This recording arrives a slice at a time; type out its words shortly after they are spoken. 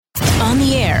On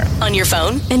the air, on your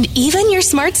phone, and even your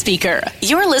smart speaker.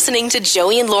 You're listening to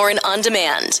Joey and Lauren On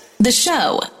Demand. The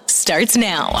show starts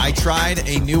now. I tried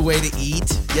a new way to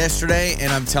eat yesterday,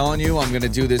 and I'm telling you, I'm going to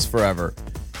do this forever.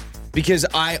 Because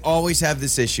I always have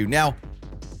this issue. Now,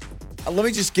 let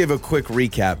me just give a quick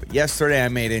recap. Yesterday, I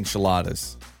made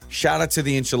enchiladas. Shout out to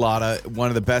the enchilada, one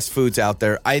of the best foods out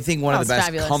there. I think one of the best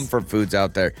fabulous. comfort foods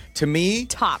out there. To me,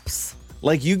 Tops.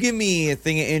 like you give me a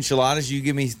thing of enchiladas, you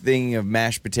give me a thing of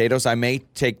mashed potatoes, I may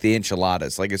take the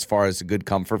enchiladas, like as far as a good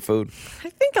comfort food. I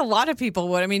think a lot of people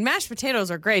would. I mean, mashed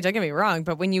potatoes are great, don't get me wrong,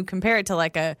 but when you compare it to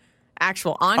like a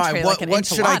actual entree, All right, like an what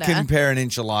enchilada. should I compare an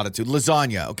enchilada to?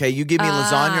 Lasagna. Okay, you give me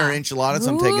lasagna or enchiladas,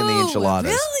 I'm taking the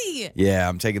enchiladas. Really? Yeah,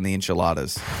 I'm taking the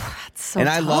enchiladas. That's so And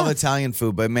I tough. love Italian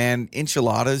food, but man,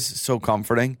 enchiladas, so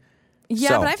comforting. Yeah,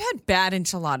 So- but I've had bad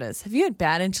enchiladas. Have you had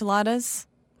bad enchiladas?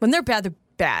 When they're bad, they're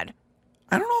bad.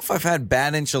 I don't know if I've had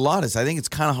bad enchiladas. I think it's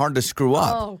kind of hard to screw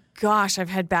up. Oh, gosh, I've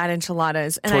had bad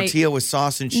enchiladas. And Tortilla with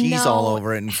sauce and cheese all No.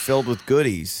 over it and filled with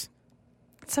goodies.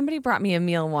 Somebody brought me a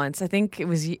meal once. I think it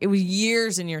was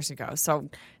years and years ago. So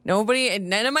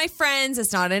none of my friends,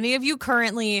 it's not any of you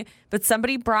currently, but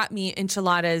somebody brought me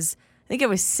enchiladas. I think I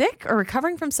was sick or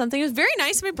recovering from something. It was very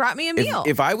nice. Somebody brought me a meal.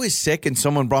 If I was sick and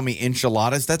someone brought me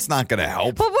enchiladas, that's not going to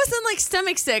help. But it wasn't like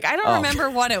stomach sick. I don't remember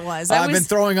what it was. I've been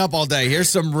throwing up all day. Here's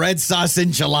some red sauce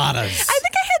enchiladas. I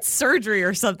think I had surgery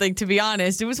or something, to be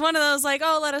honest. It was one of those like,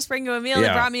 oh, let us bring you a meal. Yeah.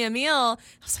 They brought me a meal.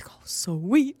 I was like, oh,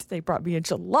 sweet. They brought me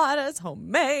enchiladas,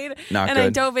 homemade. Not and I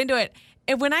good. dove into it.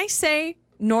 And when I say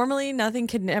normally nothing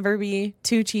could never be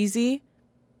too cheesy,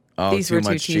 Oh, these too were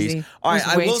much too cheese. cheesy. All It right,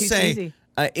 was I way will too say cheesy.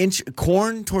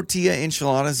 corn tortilla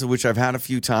enchiladas, which I've had a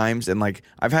few times, and like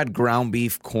I've had ground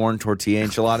beef corn tortilla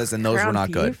enchiladas, and those were Ground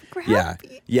not good. beef? Ground Yeah,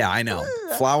 beef? yeah, I know.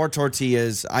 Flour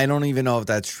tortillas. I don't even know if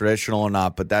that's traditional or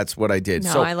not, but that's what I did.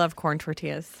 No, so, I love corn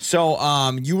tortillas. So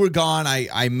you were gone.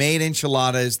 I made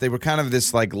enchiladas. They were kind of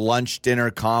this like lunch dinner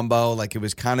combo. Like it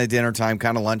was kind of dinner time,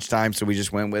 kind of lunchtime. So we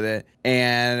just went with it.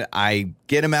 And I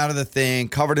get them out of the thing,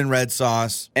 covered in red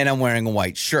sauce, and I'm wearing a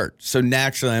white shirt. So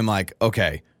naturally, I'm like,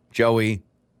 okay, Joey,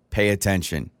 pay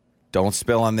attention. Don't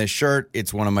spill on this shirt.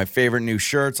 It's one of my favorite new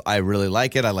shirts. I really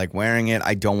like it. I like wearing it.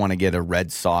 I don't want to get a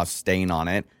red sauce stain on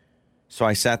it. So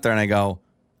I sat there and I go,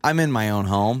 I'm in my own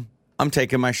home. I'm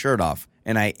taking my shirt off.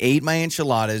 And I ate my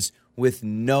enchiladas with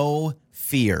no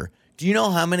fear. Do you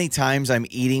know how many times I'm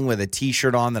eating with a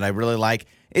t-shirt on that I really like?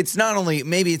 It's not only,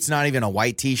 maybe it's not even a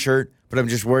white t-shirt, but I'm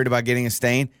just worried about getting a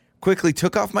stain. Quickly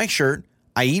took off my shirt.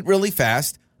 I eat really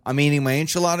fast. I'm eating my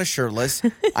enchilada shirtless.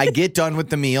 I get done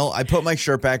with the meal. I put my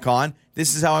shirt back on.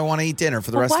 This is how I want to eat dinner for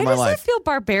the rest of my Why does life. that feel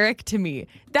barbaric to me?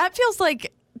 That feels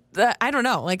like, I don't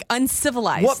know, like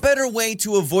uncivilized. What better way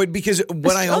to avoid? Because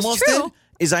what I That's almost true. did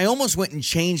is I almost went and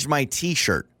changed my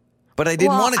t-shirt, but I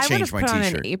didn't want to change my I would have put on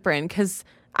t-shirt. an apron because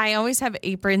I always have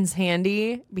aprons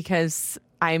handy because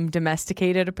I'm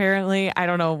domesticated, apparently. I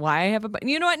don't know why I have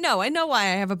you know what? No, I know why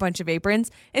I have a bunch of aprons.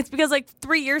 It's because like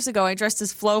 3 years ago, I dressed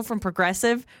as Flo from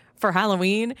Progressive for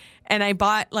Halloween, and I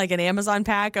bought like an Amazon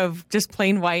pack of just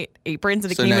plain white aprons,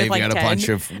 and it So came now with you've like got a 10. bunch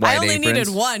of white I only aprons? needed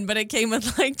one, but it came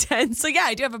with like 10. So yeah,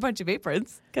 I do have a bunch of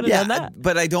aprons. Could have Yeah, done that.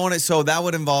 but I don't want to. So that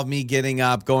would involve me getting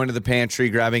up, going to the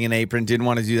pantry, grabbing an apron. Didn't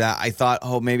want to do that. I thought,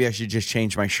 oh, maybe I should just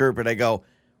change my shirt. But I go,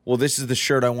 well, this is the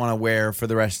shirt I want to wear for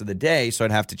the rest of the day, so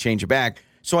I'd have to change it back.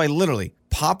 So I literally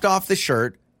popped off the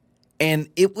shirt, and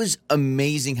it was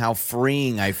amazing how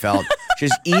freeing I felt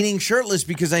just eating shirtless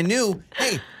because I knew,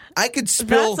 hey, I could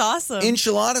spill That's awesome.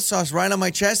 enchilada sauce right on my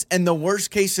chest, and the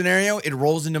worst case scenario, it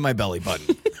rolls into my belly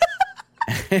button.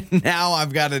 And now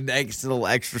I've got a nice little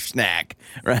extra snack,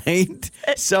 right?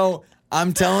 So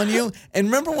I'm telling you, and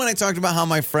remember when I talked about how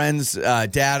my friend's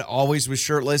dad always was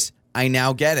shirtless? I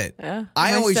now get it. Yeah,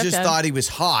 I my always just stepdad. thought he was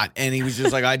hot, and he was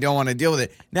just like, I don't want to deal with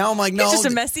it. Now I'm like, no. He's just a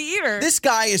messy eater. This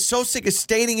guy is so sick of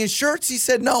staining his shirts. He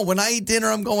said, no, when I eat dinner,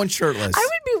 I'm going shirtless. I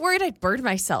would be worried I'd burn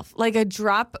myself. Like a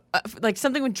drop, like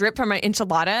something would drip from my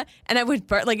enchilada, and I would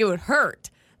burn, like it would hurt.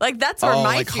 Like that's where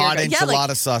my like fear hot goes.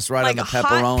 enchilada sauce right like on the a hot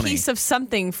pepperoni. piece of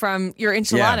something from your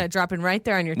enchilada dropping right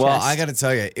there on your Well, chest. I got to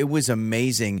tell you, it was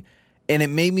amazing. And it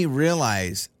made me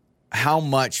realize how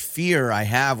much fear I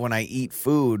have when I eat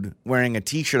food wearing a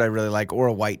t-shirt I really like or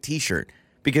a white t-shirt.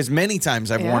 Because many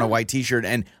times I've worn a white t-shirt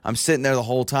and I'm sitting there the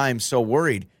whole time so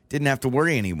worried. Didn't have to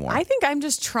worry anymore. I think I'm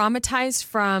just traumatized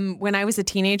from when I was a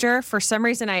teenager. For some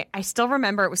reason, I still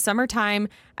remember it was summertime.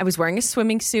 I was wearing a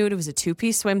swimming suit. It was a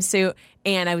two-piece swimsuit.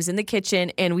 And I was in the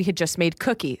kitchen, and we had just made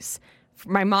cookies.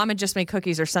 My mom had just made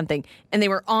cookies or something. And they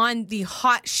were on the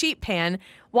hot sheet pan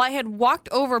Well, I had walked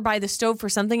over by the stove for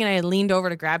something and I had leaned over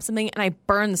to grab something and I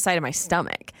burned the side of my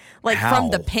stomach, like from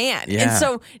the pan. Yeah. And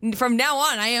so from now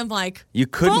on, I am like, You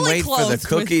couldn't fully wait for the clothed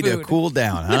cookie with to food. cool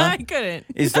down, huh? I couldn't.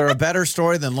 Is there a better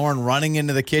story than Lauren running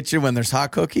into the kitchen when there's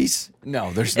hot cookies?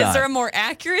 No, there's not. Is there a more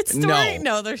accurate story? No.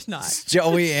 No, there's not. It's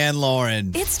Joey and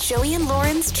Lauren. It's Joey and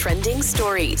Lauren's trending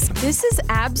stories. This is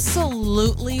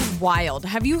absolutely wild.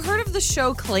 Have you heard of the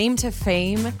show Claim to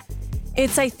Fame?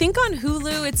 It's, I think, on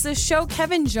Hulu. It's the show.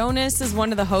 Kevin Jonas is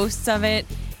one of the hosts of it.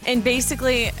 And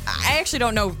basically, I actually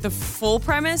don't know the full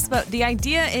premise, but the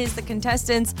idea is the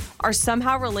contestants are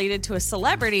somehow related to a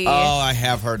celebrity. Oh, I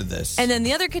have heard of this. And then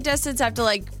the other contestants have to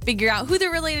like figure out who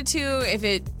they're related to. If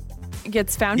it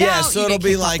gets found out, yeah, so you it'll get be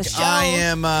kicked off like, the show. I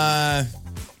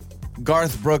am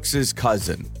Garth Brooks'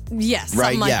 cousin. Yes, Right?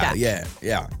 something like Yeah, that.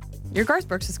 yeah. You're Garth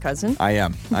Brooks' cousin. I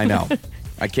am. I know.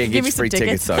 I can't Give get me you some free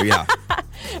tickets, though. Yeah.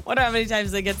 Wonder how many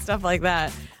times they get stuff like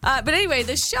that. But anyway,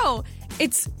 the show,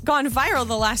 it's gone viral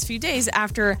the last few days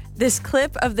after this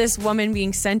clip of this woman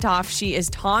being sent off. She is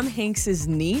Tom Hanks's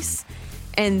niece.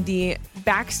 And the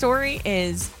backstory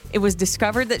is it was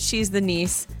discovered that she's the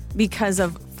niece because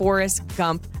of Forrest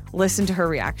Gump. Listen to her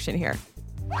reaction here.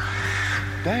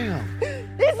 Damn.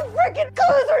 These freaking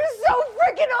colors are so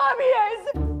freaking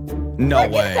obvious! No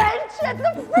Freaking way. bench! That's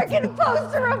the freaking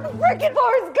poster of freaking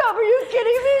Forrest Gump! Are you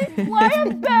kidding me? Why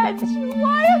a bench?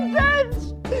 Why a bench?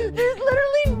 There's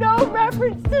literally no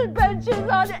reference to benches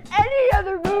on any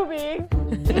other movie.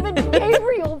 Even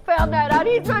Gabriel found that out.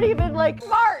 He's not even like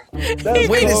smart. Wait a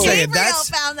Gabriel second. That's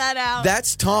found that out.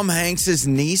 That's Tom Hanks'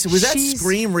 niece. Was that She's-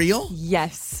 Scream real?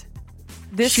 Yes.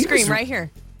 This She scream was- right here.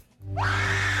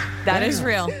 That is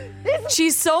real.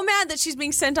 She's so mad that she's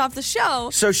being sent off the show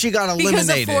So she got because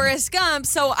eliminated. of Forrest Gump.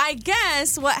 So I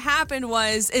guess what happened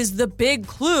is the big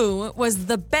clue was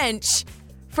the bench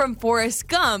from Forrest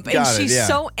Gump. And Got it, she's yeah.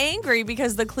 so angry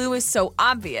because the clue is so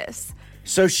obvious.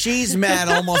 So she's mad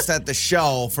almost at the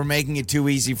show for making it too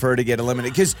easy for her to get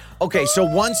eliminated. Because, okay, so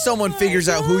once someone figures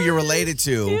out who you're related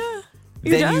to,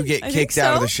 You're then you done? get I kicked think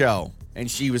out of so. the show. And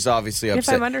she was obviously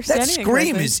upset. I'm understanding that it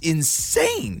Scream correctly. is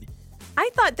insane. I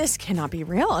thought this cannot be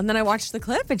real. And then I watched the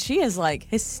clip and she is like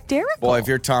hysterical. Boy, if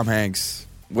you're Tom Hanks,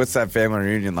 what's that family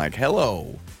reunion like?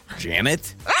 Hello,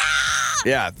 Janet.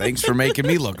 Yeah, thanks for making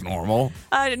me look normal.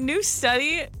 A new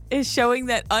study is showing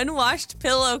that unwashed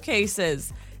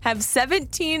pillowcases have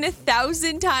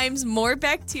 17,000 times more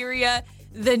bacteria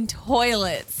than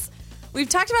toilets. We've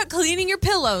talked about cleaning your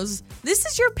pillows. This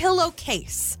is your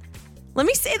pillowcase. Let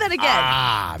me say that again.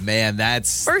 Ah, man,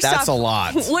 that's First that's off, a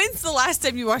lot. When's the last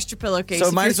time you washed your pillowcase? So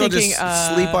If might you're as well thinking,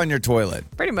 just sleep on your toilet.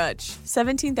 Pretty much.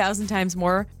 17,000 times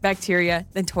more bacteria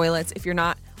than toilets if you're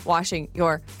not washing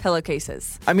your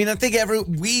pillowcases. I mean, I think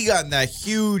we got in that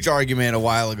huge argument a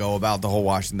while ago about the whole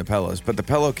washing the pillows, but the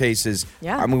pillowcases,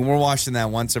 Yeah. I mean, we're washing that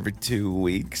once every 2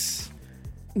 weeks.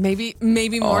 Maybe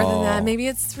more than Oh. that. Maybe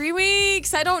it's 3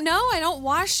 weeks. I don't know. I don't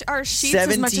wash our sheets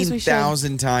as much as we should.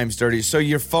 17,000 times dirtier. So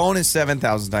your phone is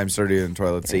 7,000 times dirtier than the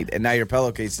toilet seat, and now your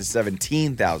pillowcase is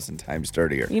 17,000 times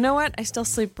dirtier. You know what? I still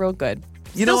sleep real good.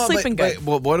 You know Still what? sleeping good.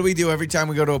 What do we do every time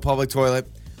we go to a public toilet?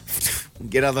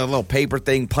 Get out that little paper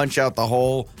thing, punch out the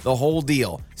whole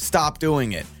deal. Stop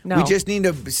doing it. No. We just need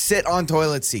to sit on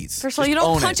toilet seats. First of all, Just you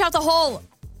don't own punch it. out the hole.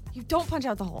 You don't punch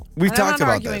out the hole. We've I'm talked not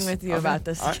about arguing this. with you Okay. about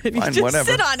this. All right, You fine, just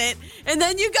whatever. sit on it and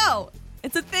then you go.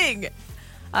 It's a thing.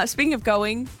 Speaking of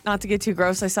going, not to get too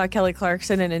gross, I saw Kelly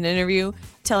Clarkson in an interview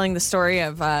telling the story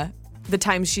of the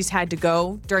times she's had to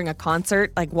go during a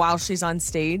concert, like while she's on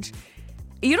stage.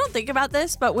 You don't think about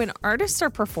this, but when artists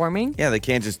are performing, Yeah, they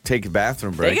can't just take a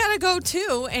bathroom they break. gotta go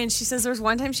too. And she says there was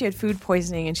one time she had food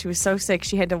poisoning and she was so sick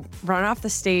she had to run off the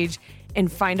stage and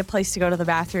find a place to go to the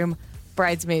bathroom,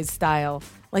 Bridesmaids style,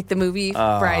 like the movie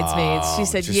Bridesmaids. She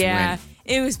said, just yeah, went-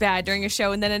 it was bad during a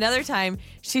show. And then another time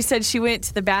she said she went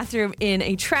to the bathroom in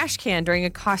a trash can during a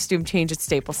costume change at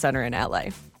Staples Center in LA.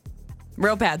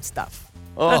 Real bad stuff.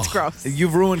 That's Oh, gross.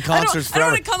 You've ruined concerts I don't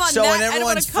forever. wanna come on so that- when I don't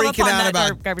everyone's wanna come freaking up on out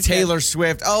that about garbage Taylor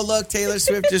Swift, oh look, Taylor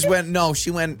Swift just went. No,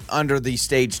 she went under the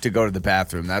stage to go to the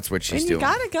bathroom. That's what she's And doing.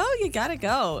 you gotta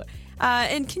go.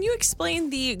 And can you explain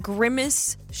the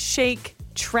Grimace Shake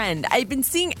trend? I've been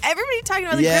seeing everybody talking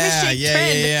about the Grimace Shake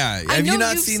trend. Yeah. I Have you know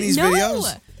not you've seen seen- these no.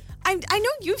 videos? I know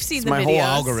you've seen It's the my videos. whole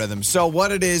algorithm. So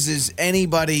what it is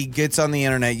anybody gets on the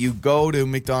internet, you go to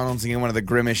McDonald's and get one of the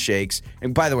Grimace shakes.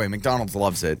 And by the way, McDonald's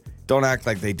loves it. Don't act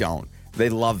like they don't. They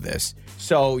love this.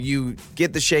 So you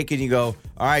get the shake and you go,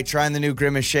 all right, trying the new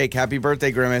Grimace shake. Happy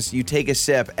birthday, Grimace. You take a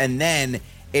sip and then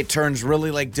it turns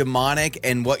really like demonic.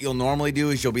 And what you'll normally do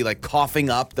is you'll be like coughing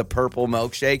up the purple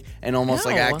milkshake and almost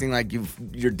like No. acting like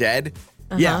you're dead.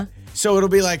 Yeah. So it'll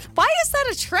be like, Why is that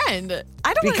a trend?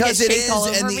 I don't want to get because it shake all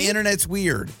is, over and me. the internet's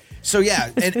weird. So yeah,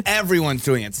 and everyone's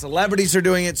doing it. Celebrities are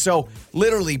doing it. So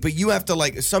literally, but you have to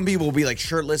like, some people will be like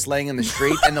shirtless laying in the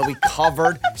street and they'll be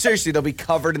covered. Seriously, they'll be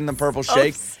covered in the purple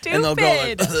shake. And they'll go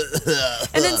like,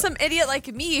 and then some idiot like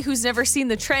me who's never seen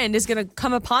the trend is going to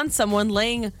come upon someone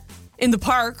laying in the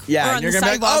park or yeah, on and you're the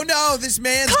going to be like, sidewalk. oh no, this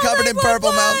man's Call covered in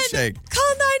purple 911! milkshake.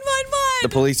 Call 911. The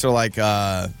police are like,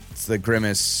 it's the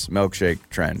Grimace milkshake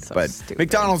trend. So but stupid.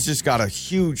 McDonald's just got a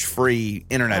huge free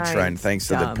internet Right, trend thanks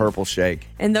to the dumb. purple shake.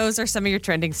 And those are some of your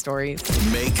trending stories.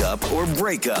 Makeup or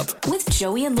breakup. With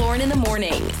Joey and Lauren in the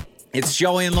morning. It's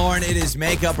Joey and Lauren. It is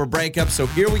makeup or breakup. So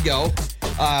here we go.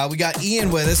 We got Ian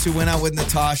with us who went out with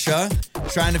Natasha,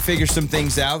 trying to figure some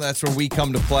things out. That's where we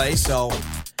come to play. So,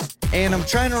 and I'm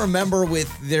trying to remember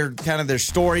with their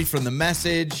story from the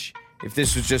message. If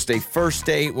this was just a first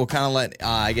date, we'll kind of let,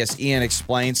 I guess, Ian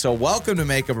explain. So welcome to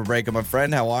Makeup or Breakup, my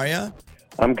friend. How are you?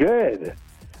 I'm good.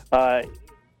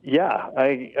 Yeah,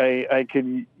 I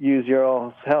could use your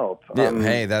all's help.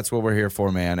 Hey, that's what we're here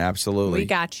for, man. Absolutely. We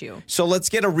got you. So let's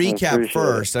get a recap appreciate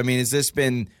first. I mean, has this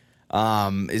been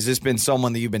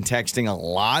someone that you've been texting a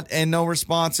lot and no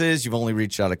responses? You've only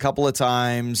reached out a couple of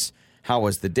times. How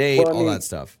was the date? Well, I all mean, that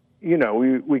stuff. You know,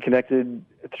 we connected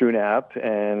through an app,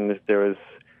 and there was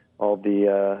all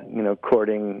the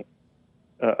courting,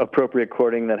 appropriate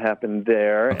courting that happened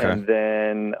there, Okay. and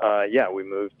then we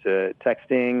moved to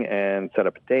texting and set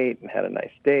up a date and had a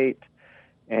nice date,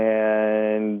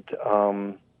 and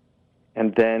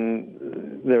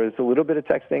then there was a little bit of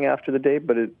texting after the date,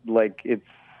 but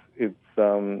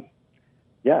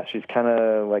she's kind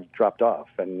of like dropped off,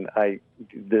 and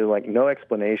there's like no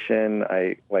explanation.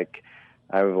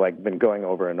 I've been going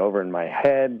over and over in my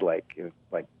head, like if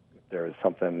there was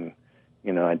something,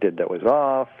 I did that was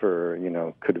off, or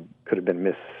could have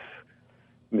been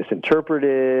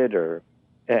misinterpreted,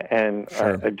 and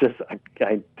Sure.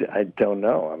 I don't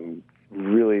know. I'm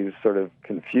really sort of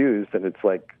confused, and it's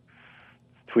like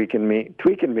tweaking me.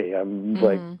 I'm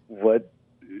like, what?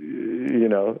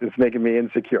 It's making me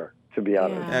insecure, to be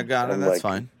honest. Yeah, got it. I'm That's like,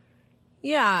 fine.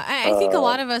 Yeah, I think a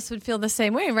lot of us would feel the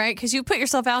same way, right? Because you put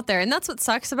yourself out there, and that's what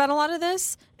sucks about a lot of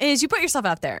this is you put yourself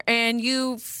out there, and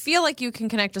you feel like you can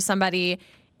connect with somebody,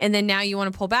 and then now you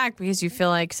want to pull back because you feel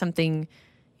like something,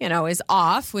 is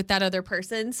off with that other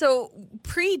person. So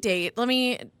pre-date, let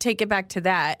me take it back to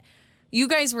that. You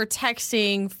guys were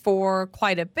texting for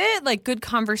quite a bit, like good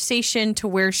conversation to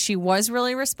where she was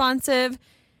really responsive,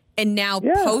 and now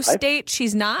Yeah, post-date,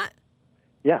 she's not?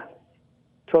 Yeah,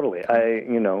 totally.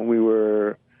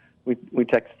 We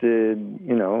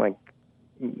texted, like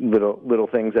little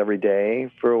things every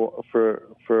day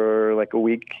for like a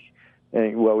week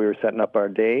while we were setting up our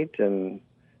date, and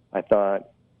I thought,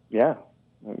 yeah,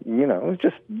 it was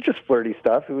just flirty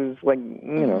stuff. It was like,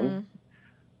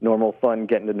 normal fun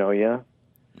getting to know you.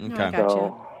 Okay. Gotcha.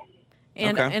 So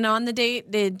And on the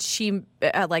date, did she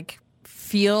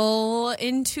feel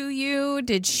into you?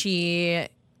 Did she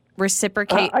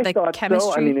reciprocate I the thought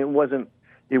chemistry? so. I mean, it wasn't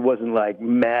like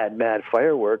mad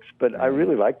fireworks, but I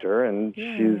really liked her, and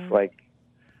she's like,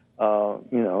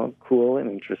 cool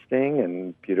and interesting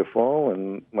and beautiful,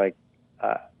 and like,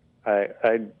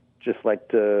 I just like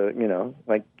to,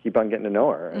 keep on getting to know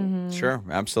her. And Sure,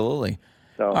 absolutely.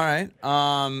 so, All right.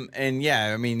 And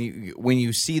yeah, I mean, when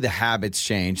you see the habits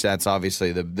change, that's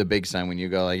obviously the big sign when you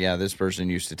go like, yeah, this person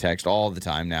used to text all the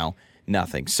time. Now,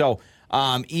 nothing. So,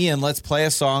 Ian, let's play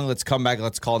a song. Let's come back.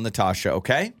 Let's call Natasha,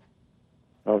 okay?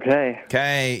 okay.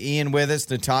 Okay, Ian with us.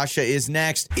 Natasha is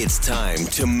next. It's time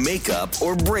to make up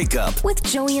or break up. With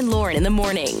Joey and Lauren in the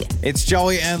morning. It's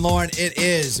Joey and Lauren. It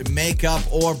is makeup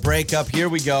or breakup. Here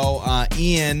we go.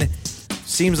 Ian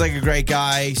seems like a great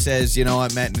guy. He says, I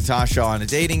met Natasha on a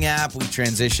dating app. We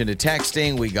transitioned to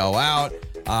texting. We go out.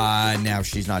 Now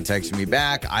she's not texting me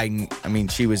back. I mean,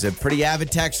 she was a pretty avid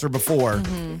texter before.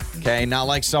 Okay, not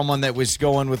like someone that was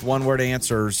going with one-word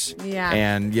answers. Yeah.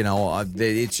 And,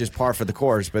 it's just par for the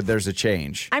course, but there's a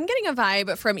change. I'm getting a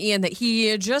vibe from Ian that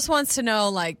he just wants to know,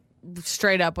 like,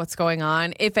 straight up what's going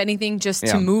on, if anything, just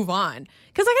Yeah. to move on.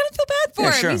 Because I gotta feel bad for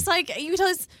Yeah, him. sure. He's like, you tell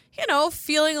us,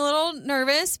 feeling a little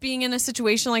nervous being in a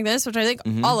situation like this, which I think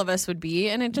all of us would be,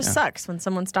 and it just sucks when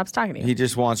someone stops talking to you. He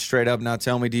just wants straight up, now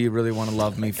tell me, do you really want to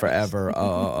love me forever?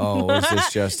 Is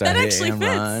this just a That hit actually and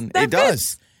fits. run? That It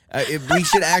does. We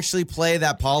should actually play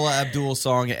that Paula Abdul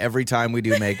song every time we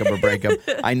do makeup or breakup.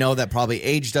 I know that probably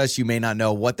aged us. You may not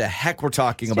know what the heck we're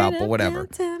talking about, but whatever.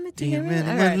 Do you really All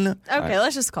wanna right. know? Okay, All right,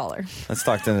 let's just call her. let's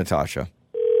talk to Natasha.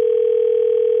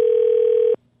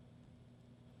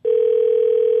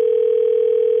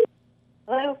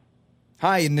 Hello?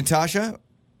 Hi, Natasha.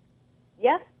 Yeah.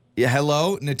 Yeah,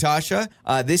 hello, Natasha.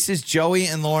 This is Joey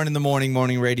and Lauren in the morning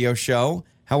radio show.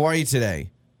 How are you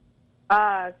today?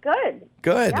 Good.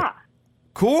 Good. Yeah.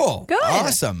 Cool. Good.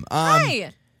 Awesome.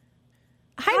 Hi.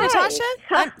 Hi, Natasha.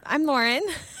 Hi. I'm Lauren.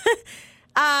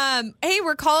 Hey,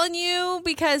 we're calling you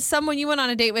because someone you went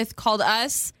on a date with called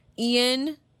us. Ian.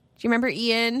 Do you remember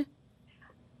Ian?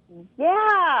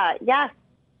 Yeah. Yes.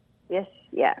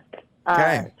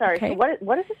 Okay. Sorry. Okay. So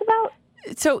what is this about?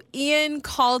 So Ian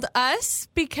called us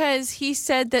because he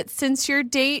said that since your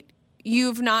date,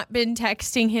 you've not been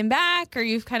texting him back or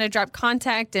you've kind of dropped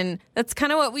contact. And that's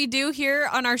kind of what we do here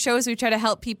on our shows. We try to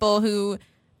help people who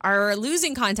are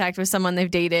losing contact with someone they've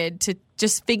dated to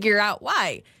just figure out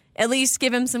why. At least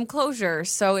give him some closure.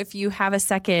 So if you have a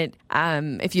second,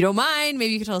 if you don't mind,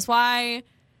 maybe you can tell us why.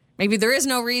 Maybe there is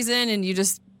no reason and you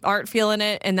just aren't feeling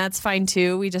it, and that's fine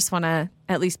too. We just want to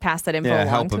at least pass that info Yeah, along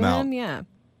help to him out. him. Yeah.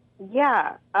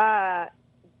 Yeah.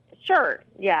 Sure.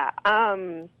 Yeah.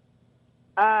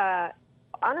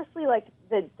 Honestly, like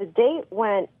the date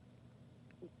went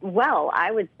well,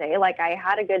 I would say. Like I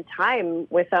had a good time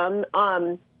with him.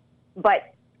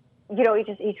 But you know,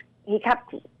 he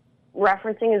kept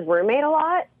referencing his roommate a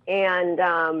lot,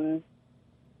 and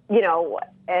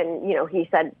he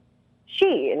said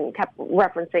she and kept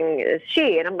referencing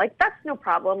she, and I'm like, that's no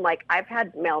problem. Like I've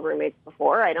had male roommates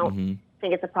before. I don't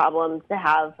think it's a problem to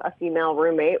have a female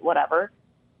roommate, whatever.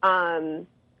 And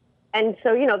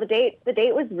so, the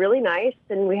date was really nice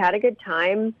and we had a good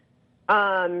time.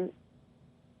 But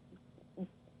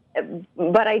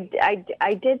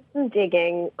I did some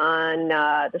digging on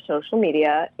the social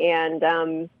media,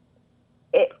 and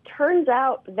it turns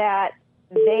out that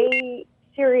they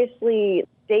seriously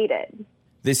dated.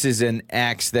 This is an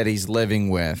ex that he's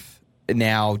living with.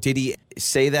 Now, did he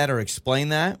say that or explain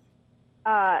that?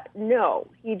 No,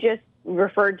 he just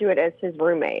referred to it as his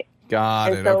roommate.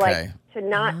 Got it. And so, Okay. like, to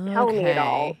not tell me at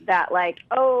all that, like,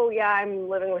 oh, yeah, I'm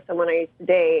living with someone I used to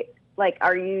date. Like,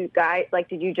 are you guys, like,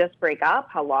 did you just break up?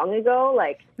 How long ago?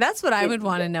 Like, That's what I would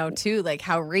want to know, too. Like,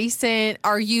 how recent?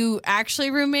 Are you actually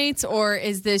roommates, or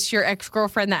is this your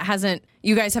ex-girlfriend that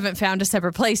you guys haven't found a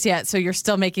separate place yet, so you're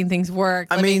still making things work,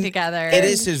 living together? It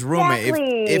is his roommate.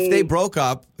 Exactly. If they broke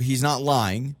up, he's not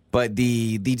lying, but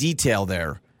the detail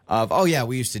there of, oh, yeah,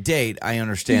 we used to date, I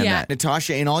understand that.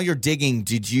 Natasha, in all your digging,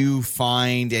 did you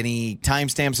find any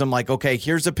timestamps? I'm like, okay,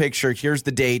 here's a picture, here's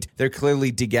the date. They're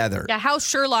clearly together. Yeah, how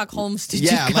Sherlock Holmes did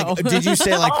you go? Like, did you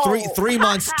say like three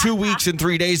months, 2 weeks, and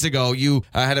 3 days ago, you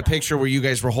had a picture where you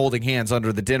guys were holding hands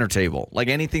under the dinner table? Like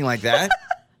anything like that?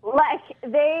 like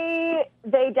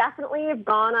they definitely have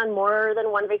gone on more than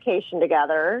one vacation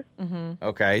together.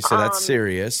 Okay, so that's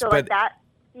serious. So, but like, that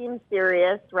seems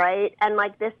serious, right? And,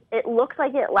 like, this, it looks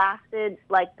like it lasted,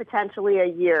 like, potentially a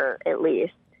year at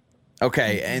least.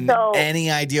 Okay, and So- any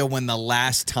idea when the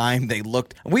last time they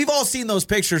looked? We've all seen those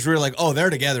pictures where you're like, oh, they're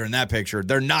together in that picture.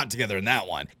 They're not together in that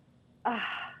one.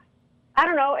 I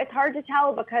don't know. It's hard to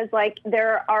tell because, like,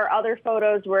 there are other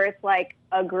photos where it's, like,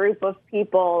 a group of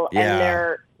people Yeah. and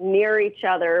they're near each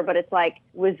other, but it's like,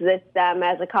 was this them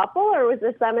as a couple or was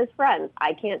this them as friends?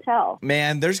 I can't tell.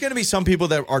 Man, there's going to be some people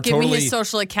that are Give totally... me his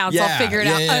social accounts. I'll figure it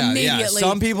out immediately.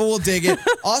 Some people will dig it.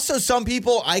 Also, some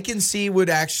people I can see would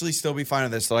actually still be fine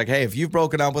with this. They're like, hey, if you've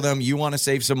broken up with them, you want to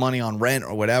save some money on rent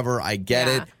or whatever, I get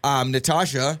it.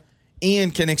 Natasha, Ian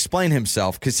can explain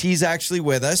himself because he's actually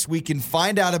with us. We can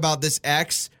find out about this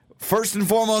ex. First and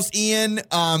foremost, Ian,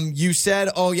 you said,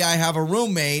 oh, yeah, I have a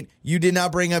roommate. You did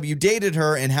not bring up you dated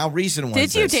her, and how recent was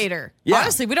this? Did you date her? Yeah,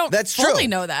 Honestly, we don't that's fully true.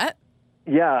 know that.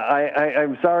 Yeah,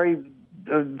 I'm sorry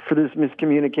for this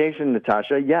miscommunication,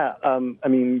 Natasha. Yeah, I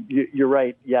mean, you're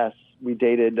right. Yes, we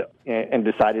dated and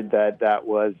decided that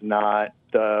was not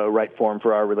the right form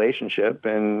for our relationship,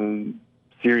 and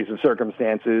series of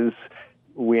circumstances,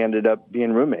 we ended up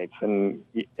being roommates. And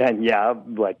yeah,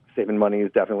 like, saving money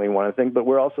is definitely one of the things, but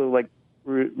we're also, like,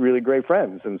 really great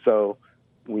friends. And so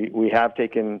we have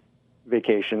taken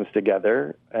vacations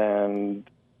together, and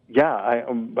yeah, I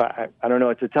don't know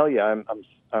what to tell you. I'm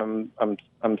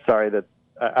sorry that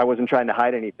I wasn't trying to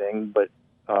hide anything, but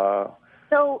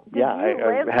So, did yeah, you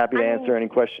live, I'm happy to I mean, answer any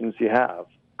questions you have.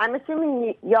 I'm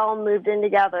assuming y'all moved in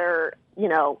together,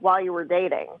 while you were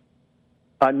dating.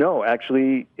 No,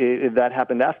 actually, that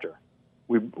happened after.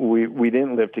 We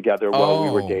didn't live together while we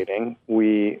were Oh. dating.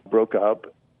 We broke up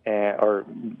or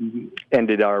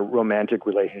ended our romantic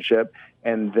relationship,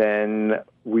 and then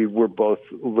we were both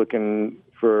looking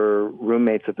for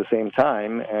roommates at the same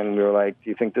time, and we were like, do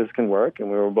you think this can work?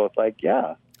 And we were both like,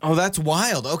 yeah. Oh, that's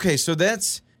wild. Okay, so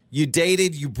that's... You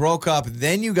dated, you broke up,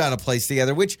 then you got a place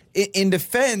together, which in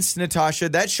defense, Natasha,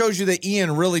 that shows you that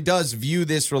Ian really does view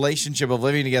this relationship of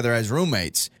living together as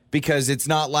roommates. Because it's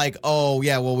not like, oh,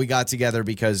 yeah, well, we got together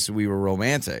because we were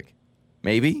romantic.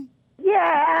 Maybe?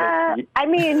 Yeah, I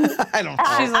mean, I don't know.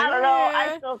 I She's like, don't know. "Yeah."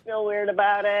 I still feel weird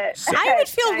about it. I would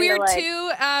feel Kinda weird like-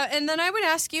 too. And then I would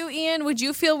ask you, Ian, would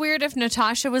you feel weird if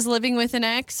Natasha was living with an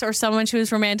ex or someone she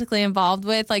was romantically involved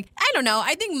with? Like, I don't know.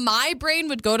 I think my brain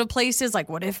would go to places like,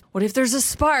 what if there's a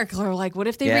spark? Or like, what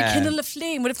if they Yeah. rekindle a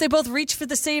flame? What if they both reach for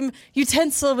the same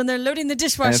utensil when they're loading the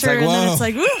dishwasher? like, And then whoa. it's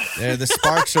like, oof. There, the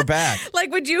sparks are back.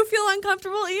 Like, would you feel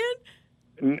uncomfortable, Ian?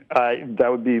 That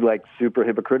would be like super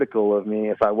hypocritical of me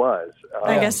if I was.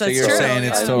 I guess So that's you're true. saying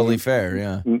it's Yeah. totally fair,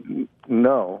 yeah.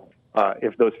 No.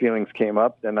 If those feelings came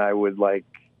up, then I would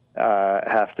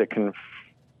have to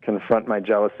confront my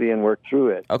jealousy and work through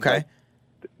it. Okay.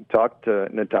 Talk to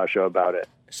Natasha about it.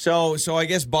 So I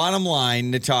guess bottom line,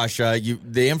 Natasha,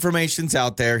 the information's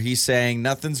out there. He's saying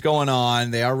nothing's going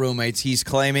on. They are roommates. He's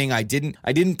claiming I didn't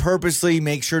purposely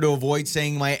make sure to avoid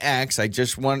saying my ex. I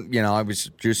just I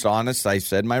was just honest. I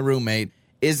said my roommate.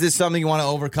 Is this something you want to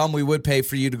overcome? We would pay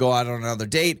for you to go out on another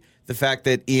date. The fact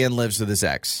that Ian lives with his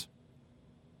ex.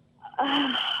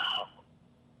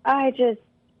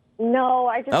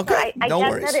 Okay, I no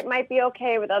guess worries. that it might be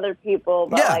okay with other people,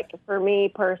 but Yeah. like for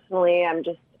me personally,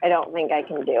 I don't think I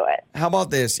can do it. How about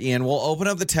this, Ian? We'll open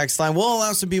up the text line. We'll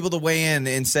allow some people to weigh in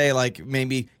and say, like,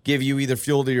 maybe give you either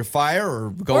fuel to your fire or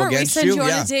go Or we against send you on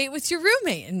Yeah. a date with your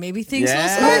roommate and maybe things will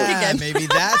Yeah, spark again. maybe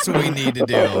that's what we need to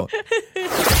do.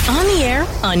 On the air,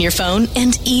 on your phone,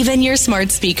 and even your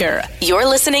smart speaker. You're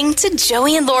listening to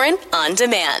Joey and Lauren on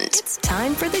demand. It's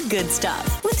time for the good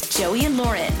stuff with Joey and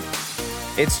Lauren.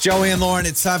 It's Joey and Lauren.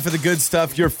 It's time for the good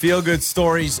stuff, your feel-good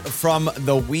stories from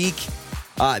the week.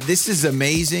 This is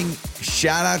amazing.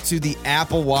 Shout out to the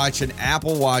Apple Watch. An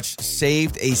Apple Watch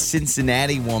saved a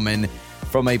Cincinnati woman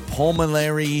from a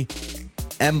pulmonary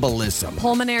embolism.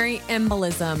 Pulmonary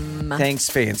embolism. Thanks,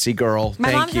 fancy girl. My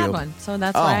Thank mom you. had one, so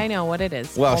that's why I know what it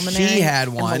is. Well, Pulmonary she had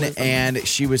one, embolism. and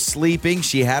she was sleeping.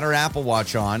 She had her Apple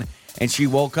Watch on, and she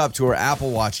woke up to her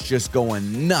Apple Watch just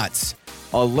going nuts,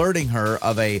 alerting her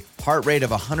of a heart rate of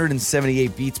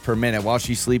 178 beats per minute while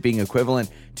she's sleeping, equivalent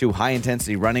to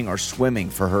high-intensity running or swimming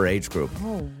for her age group.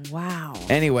 Oh, wow.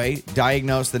 Anyway,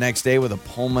 diagnosed the next day with a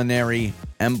pulmonary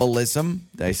embolism.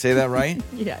 Did I say that right?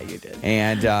 Yeah, you did.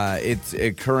 And it's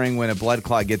occurring when a blood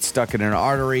clot gets stuck in an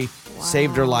artery.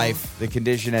 Saved her life. The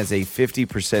condition has a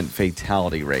 50%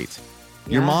 fatality rate.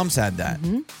 Your Yeah. mom's had that.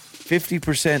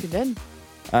 50% She did.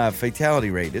 fatality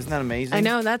rate. Isn't that amazing? I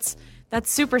know, that's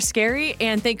super scary,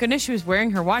 and thank goodness she was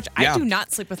wearing her watch. Yeah. I do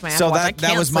not sleep with my Apple So Watch. I that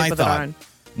can't was sleep my with it thought. on.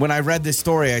 When I read this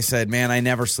story, I said, man, I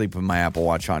never sleep with my Apple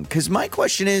Watch on. Because my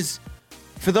question is,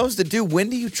 for those that do, when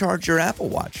do you charge your Apple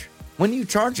Watch? When do you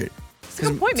charge it? That's a good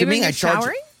 'Cause point. to Maybe me, when I you're charge it-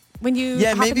 showering? When you Yeah,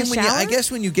 hop maybe in the when shower? I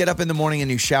guess when you get up in the morning and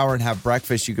you shower and have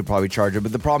breakfast, you could probably charge it.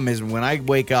 But the problem is when I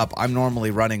wake up, I'm normally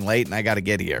running late and I got to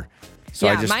get here. So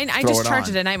yeah, I just mine. I throw just charge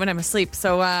on. it at night when I'm asleep.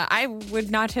 So I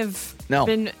would not have No.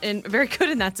 been very good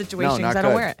in that situation No, because not I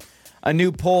don't good. wear it. A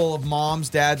new poll of moms,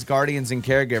 dads, guardians, and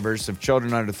caregivers of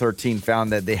children under 13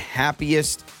 found that the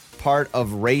happiest part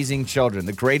of raising children,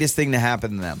 the greatest thing to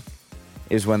happen to them,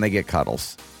 is when they get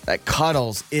cuddles. That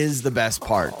cuddles is the best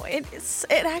part. Oh, it is.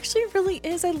 It actually really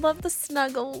is. I love the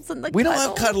snuggles and the We don't have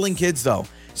cuddles. cuddling kids, though.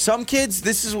 Some kids,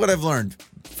 this is what I've learned,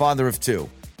 father of two.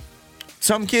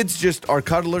 Some kids just are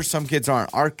cuddlers, some kids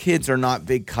aren't. Our kids are not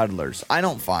big cuddlers, I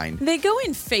don't find. They go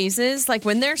in phases. Like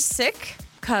when they're sick,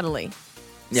 cuddly.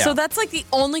 Yeah. So that's like the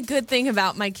only good thing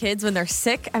about my kids when they're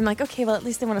sick. I'm like, okay, well, at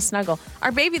least they want to snuggle.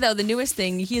 Our baby, though, the newest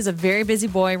thing, he is a very busy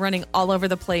boy running all over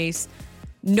the place.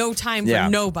 No time for Yeah.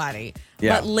 nobody.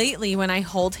 Yeah. But lately, when I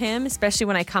hold him, especially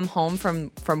when I come home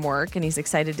from work and he's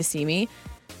excited to see me,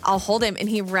 I'll hold him and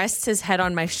he rests his head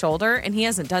on my shoulder. And he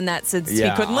hasn't done that since he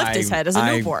couldn't lift his head as a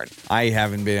newborn. I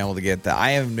haven't been able to get that.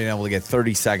 I haven't been able to get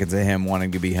 30 seconds of him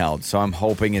wanting to be held. So I'm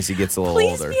hoping as he gets a little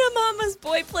Please older. be a mama's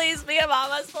boy. Please be a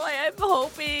mama's boy. I'm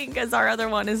hoping because our other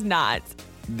one is not.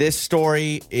 This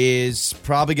story is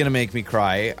probably going to make me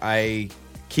cry. I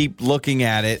keep looking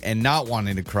at it and not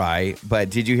wanting to cry. But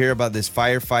did you hear about this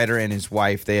firefighter and his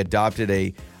wife? They adopted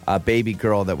a baby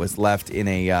girl that was left in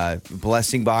a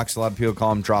blessing box. A lot of people call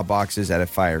them drop boxes at a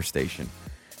fire station.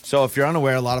 So if you're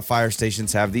unaware, a lot of fire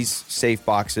stations have these safe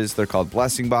boxes. They're called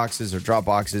blessing boxes or drop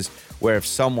boxes, where if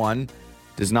someone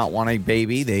does not want a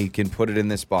baby, they can put it in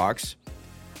this box.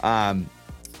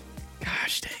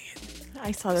 Gosh dang it.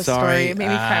 I saw this Sorry, story. It made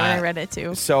me cry when I read it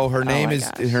too. So her name my is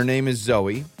gosh. her name is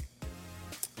Zoe.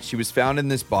 She was found in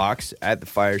this box at the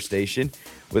fire station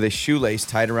with a shoelace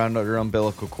tied around her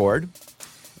umbilical cord.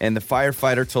 And the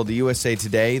firefighter told the USA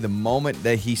Today the moment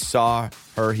that he saw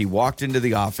her, he walked into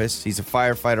the office. He's a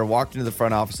firefighter, walked into the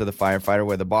front office of the firefighter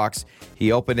where the box,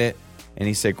 he opened it, and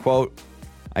he said, quote,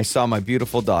 "I saw my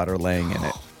beautiful daughter laying in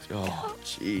it." Oh,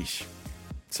 jeez.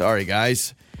 Sorry,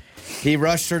 guys. He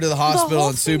rushed her to the hospital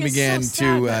and soon began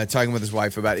talking with his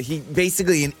wife about it. He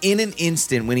basically, in an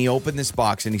instant, when he opened this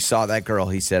box and he saw that girl,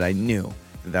 he said, "I knew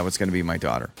that was going to be my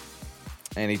daughter."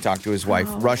 And he talked to his wife,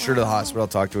 rushed her to the hospital,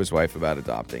 talked to his wife about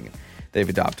adopting. They've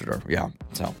adopted her. Yeah.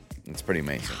 So it's pretty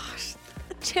amazing.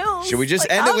 Chills. Should we just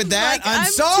end it with that? I'm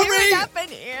sorry. tearing up in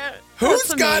here. Who's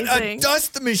That's got a amazing.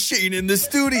 dust machine in the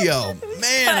studio?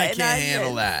 Man, I can't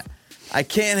handle that. I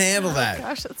can't handle that.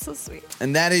 Gosh, that's so sweet.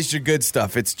 And that is your good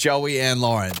stuff. It's Joey and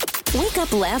Lauren. Wake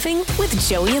up laughing with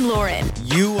Joey and Lauren.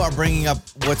 You are bringing up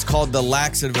what's called the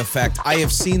laxative effect. I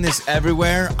have seen this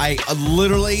everywhere. I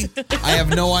have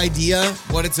no idea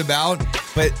what it's about.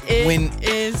 But It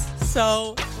is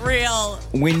so real.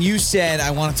 when you said,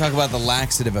 I want to talk about the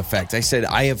laxative effect, I said,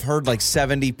 I have heard like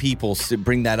 70 people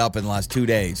bring that up in the last 2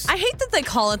 days. I hate that they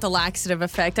call it the laxative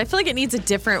effect. I feel like it needs a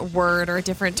different word or a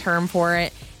different term for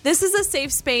it. This is a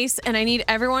safe space, and I need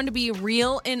everyone to be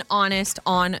real and honest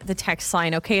on the text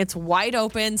line, okay? It's wide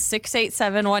open,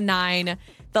 68719.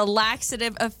 The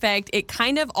laxative effect, it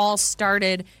kind of all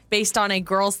started based on a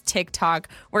girl's TikTok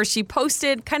where she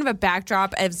posted kind of a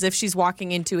backdrop as if she's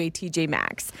walking into a TJ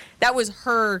Maxx. That was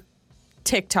her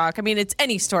TikTok. I mean, it's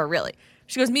any store, really.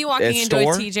 She goes, me walking into a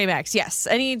TJ Maxx. Yes,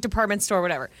 any department store,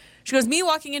 whatever. She goes, me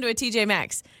walking into a TJ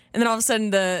Maxx. And then all of a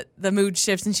sudden the mood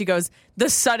shifts and she goes, the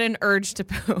sudden urge to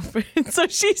poop. And so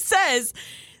she says,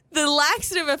 the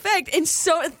laxative effect. And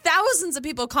so thousands of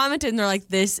people commented and they're like,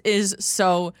 this is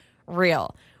so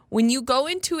real. When you go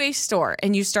into a store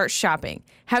and you start shopping,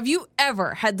 have you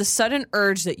ever had the sudden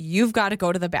urge that you've got to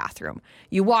go to the bathroom?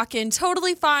 You walk in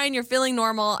totally fine, you're feeling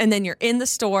normal, and then you're in the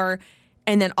store,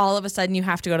 and then all of a sudden you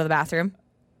have to go to the bathroom?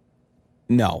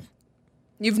 No.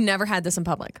 You've never had this in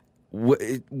public?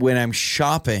 When I'm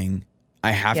shopping,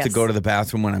 I have to go to the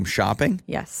bathroom when I'm shopping?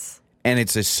 Yes. And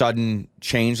it's a sudden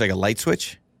change, like a light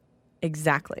switch?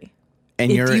 Exactly.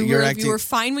 And if you were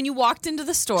fine when you walked into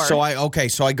the store. So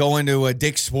I go into a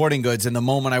Dick's Sporting Goods, and the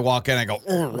moment I walk in, I go,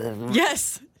 "Ugh."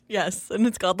 Yes, and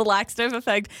it's called the laxative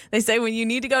effect. They say when you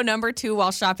need to go number 2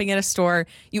 while shopping at a store,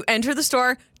 you enter the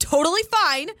store totally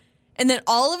fine, and then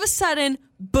all of a sudden,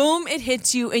 boom, it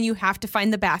hits you, and you have to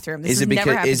find the bathroom. This has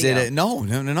never happened to you. No.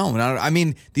 I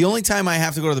mean, the only time I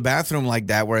have to go to the bathroom like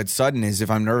that where it's sudden is if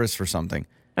I'm nervous for something.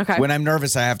 Okay. When I'm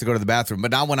nervous, I have to go to the bathroom,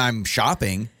 but not when I'm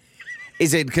shopping.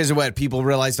 Is it because of what? People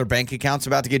realize their bank account's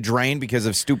about to get drained because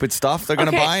of stupid stuff they're going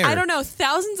to buy? Or? I don't know.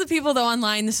 Thousands of people, though,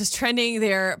 online. This is trending.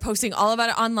 They're posting all about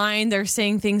it online. They're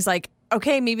saying things like,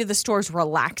 okay, maybe the store's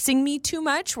relaxing me too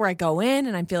much where I go in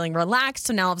and I'm feeling relaxed.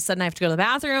 So now all of a sudden I have to go to the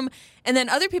bathroom. And then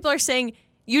other people are saying,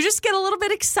 you just get a little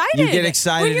bit excited. You get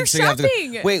excited. When you're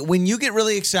shopping. Wait, when you get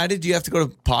really excited, do you have to go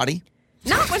to potty?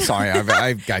 Not when Sorry, I've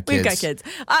got kids. We've got kids.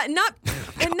 Not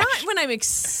when I'm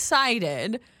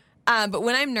excited, but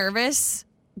when I'm nervous.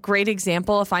 Great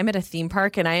example. If I'm at a theme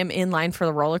park and I am in line for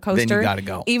the roller coaster, then you gotta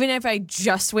go. Even if I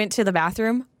just went to the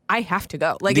bathroom, I have to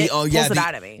go. Like it pulls it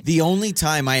out of me. The only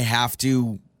time I have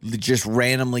to just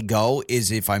randomly go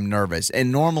is if I'm nervous,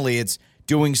 and normally it's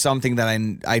doing something that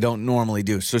I don't normally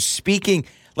do. So speaking,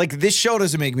 like this show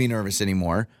doesn't make me nervous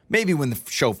anymore. Maybe when the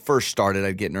show first started,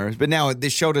 I'd get nervous, but now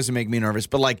this show doesn't make me nervous.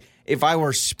 But like if I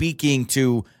were speaking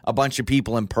to a bunch of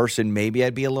people in person, maybe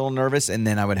I'd be a little nervous, and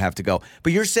then I would have to go.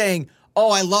 But you're saying,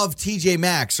 oh, I love TJ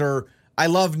Maxx or I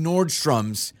love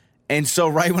Nordstrom's. And so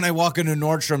right when I walk into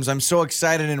Nordstrom's, I'm so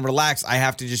excited and relaxed, I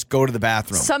have to just go to the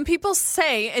bathroom. Some people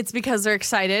say it's because they're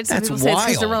excited. Some That's people say it's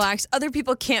because they're wild. relaxed. Other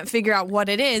people can't figure out what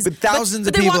it is. But thousands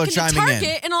of people are chiming in. They walk into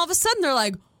Target and all of a sudden they're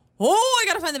like, oh, I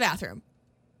got to find the bathroom.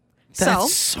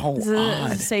 That's so this is a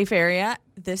odd. safe area.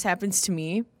 This happens to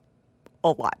me a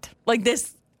lot. Like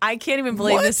this. I can't even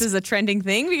believe What? this is a trending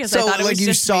thing because I thought it was you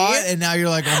just saw me. it and now you're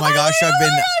like, oh my gosh,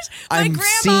 I'm My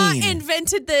grandma seen.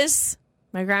 invented this.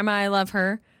 My grandma, I love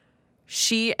her.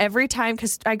 She, every time,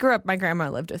 because I grew up, my grandma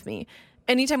lived with me.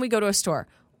 Anytime we go to a store,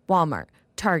 Walmart,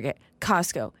 Target,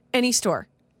 Costco, any store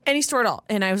at all,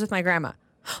 and I was with my grandma,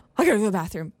 I gotta go to the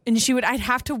bathroom. And I'd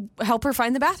have to help her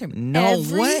find the bathroom. No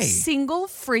every way. single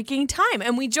freaking time.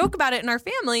 And we joke about it in our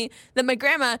family that my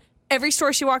grandma, every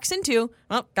store she walks into,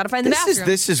 gotta find the bathroom.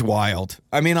 This is wild.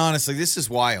 I mean, honestly, this is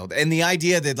wild. And the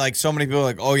idea that like so many people are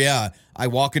like, oh yeah, I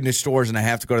walk into stores and I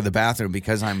have to go to the bathroom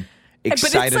because I'm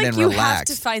excited but it's like and you relaxed.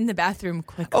 have to find the bathroom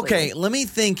quickly. Okay, let me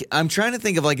think. I'm trying to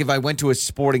think of like if I went to a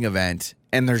sporting event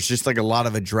and there's just like a lot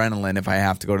of adrenaline if I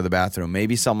have to go to the bathroom.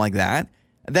 Maybe something like that.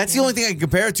 That's the only thing I can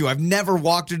compare it to. I've never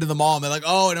walked into the mall and been like,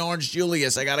 oh, an Orange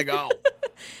Julius, I got to go.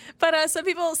 But some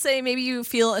people say maybe you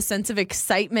feel a sense of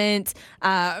excitement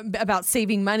about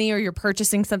saving money or you're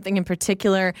purchasing something in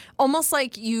particular, almost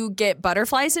like you get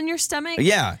butterflies in your stomach.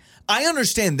 Yeah. I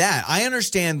understand that. I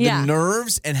understand the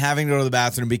nerves and having to go to the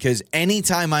bathroom because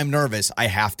anytime I'm nervous, I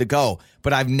have to go.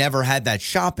 But I've never had that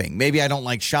shopping. Maybe I don't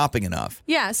like shopping enough.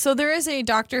 Yeah, so there is a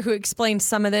doctor who explained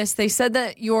some of this. They said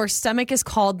that your stomach is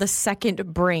called the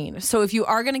second brain. So if you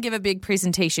are going to give a big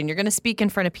presentation, you're going to speak in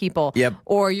front of people,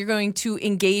 or you're going to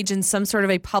engage in some sort of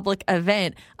a public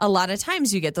event, a lot of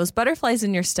times you get those butterflies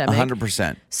in your stomach.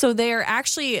 100%. So they are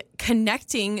actually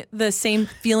connecting the same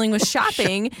feeling with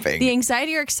shopping. The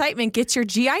anxiety or excitement gets your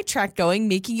GI tract going,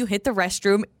 making you hit the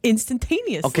restroom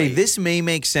instantaneously. Okay, this may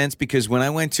make sense because when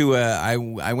I went to a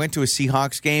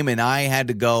Seahawks game and I had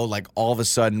to go like all of a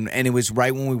sudden, and it was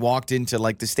right when we walked into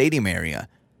like the stadium area.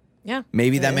 Yeah.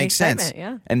 Maybe that makes sense.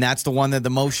 Yeah. And that's the one that the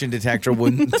motion detector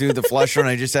wouldn't do the flusher and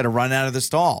I just had to run out of the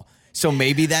stall. So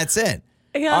maybe that's it.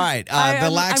 Yeah. All right, the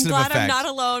laxative I'm glad effect. I'm not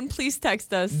alone. Please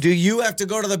text us. Do you have to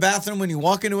go to the bathroom when you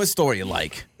walk into a store you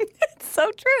like? So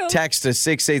true. Text us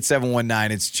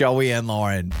 68719. It's Joey and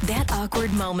Lauren. That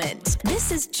awkward moment.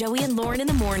 This is Joey and Lauren in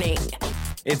the morning.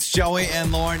 It's Joey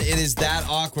and Lauren. It is that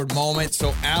awkward moment.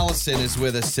 So Allison is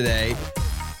with us today.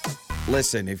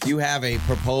 Listen, if you have a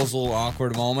proposal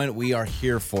awkward moment, we are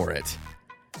here for it.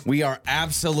 We are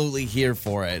absolutely here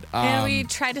for it. And we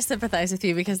try to sympathize with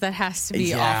you because that has to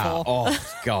be awful.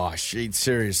 Oh, gosh.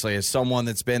 Seriously, as someone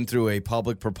that's been through a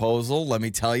public proposal, let me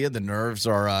tell you, the nerves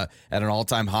are at an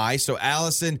all-time high. So,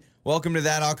 Allison, welcome to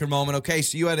that awkward moment. Okay,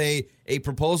 so you had a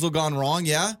proposal gone wrong,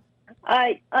 yeah?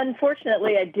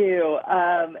 Unfortunately, I do.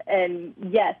 And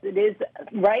yes, it is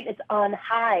right. It's on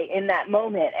high in that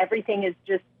moment. Everything is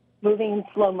just moving in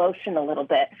slow motion a little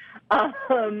bit.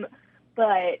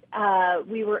 But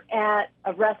we were at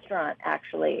a restaurant,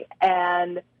 actually,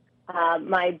 and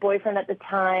my boyfriend at the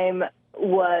time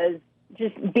was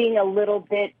just being a little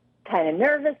bit kind of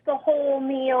nervous the whole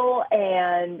meal,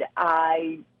 and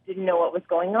I didn't know what was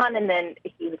going on, and then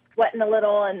he was sweating a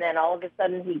little, and then all of a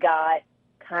sudden he got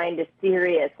kind of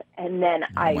serious, and then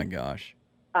Oh, my gosh.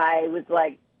 I was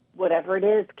like, whatever it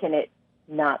is, can it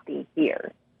not be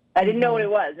here? I didn't know what it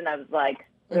was, and I was like,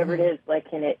 whatever it is, like,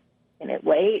 can it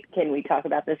wait? Can we talk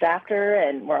about this after?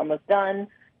 And we're almost done.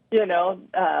 You know,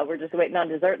 we're just waiting on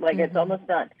dessert. Like, it's almost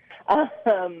done.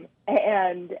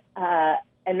 And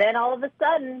then all of a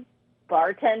sudden,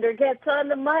 bartender gets on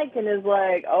the mic and is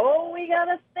like, oh, we got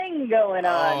a thing going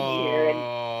on here.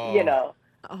 And, you know.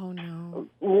 Oh, no.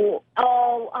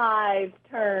 All eyes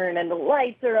turn and the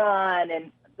lights are on.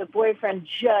 And the boyfriend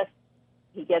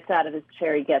he gets out of his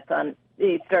chair. He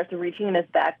starts reaching in his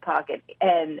back pocket.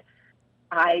 And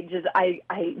I did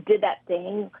that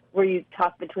thing where you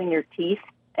talk between your teeth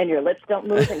and your lips don't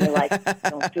move and you're like,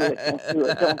 don't do it.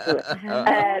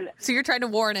 And so you're trying to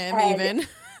warn him even.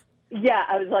 Yeah,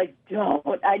 I was like, don't.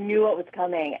 I knew what was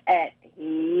coming, and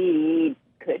he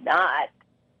could not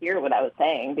hear what I was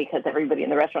saying because everybody in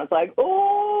the restaurant's like,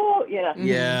 oh, you know.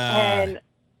 Yeah. And,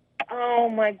 oh,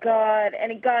 my God.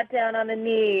 And he got down on a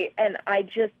knee, and I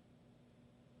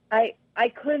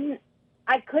couldn't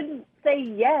say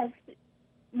yes.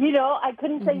 You know, I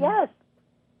couldn't say yes.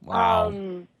 Wow.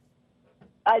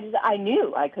 I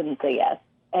knew I couldn't say yes,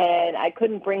 and I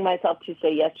couldn't bring myself to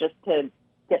say yes just to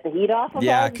get the heat off.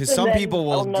 Yeah, because some people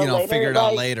will, figure it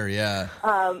out later. Yeah.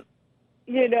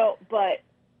 You know, but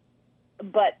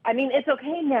I mean, it's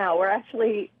okay now. We're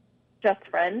actually just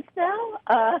friends now.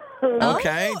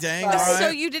 Okay, dang. All right. So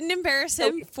you didn't embarrass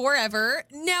him forever.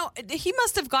 Now, he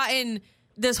must have gotten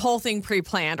this whole thing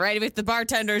pre-planned, right? If the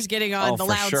bartender's getting on the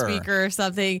loudspeaker or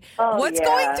something. What's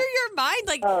going through your mind?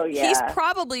 Like, he's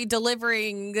probably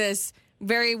delivering this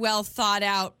very well thought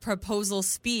out proposal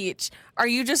speech. Are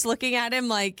you just looking at him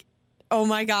like, oh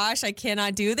my gosh, I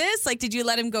cannot do this? Like, did you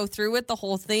let him go through with the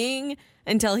whole thing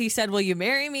until he said, will you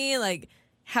marry me? Like,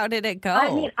 how did it go? I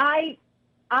mean, I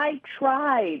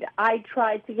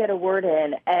tried to get a word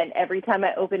in, and every time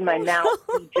I opened my mouth,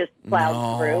 he just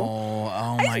plowed through.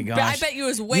 Oh, my gosh. I bet you it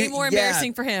was way more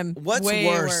embarrassing for him. What's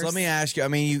worse? Let me ask you. I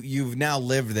mean, you've now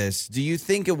lived this. Do you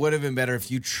think it would have been better if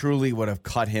you truly would have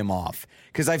cut him off?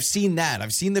 Because I've seen that.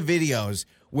 I've seen the videos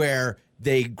where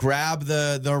they grab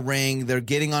the ring, they're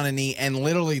getting on a knee, and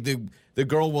literally the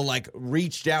girl will, like,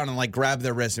 reach down and, like, grab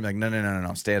their wrist and be like,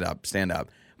 no, stand up.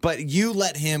 But you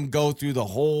let him go through the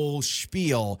whole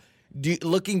spiel.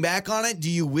 Looking back on it, do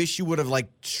you wish you would have, like,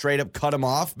 straight up cut him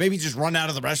off? Maybe just run out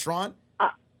of the restaurant?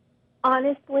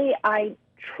 Honestly, I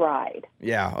tried.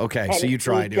 Yeah. Okay. And so you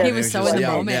tried. he was so in the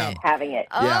moment. Yeah. Having it,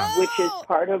 Yeah. which is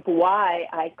part of why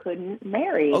I couldn't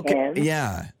marry Okay. him.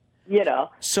 Yeah. You know.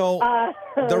 So,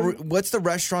 what's the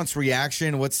restaurant's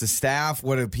reaction? What's the staff?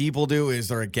 What do people do? Is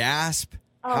there a gasp?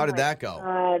 How did that go?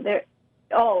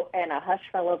 And a hush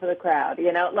fell over the crowd.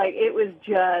 You know, like it was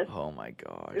just. Oh my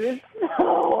gosh. It was so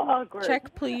awkward.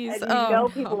 Check, please.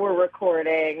 And people were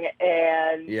recording,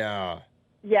 and Yeah.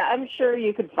 yeah, I'm sure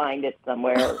you could find it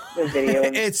somewhere. The video.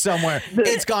 It's somewhere.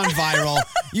 It's gone viral.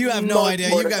 You have no Most idea.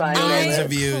 You've got mortifying millions I of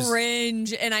views.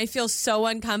 cringe, and I feel so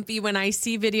uncomfy when I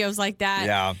see videos like that.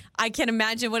 Yeah. I can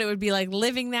imagine what it would be like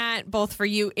living that, both for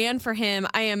you and for him.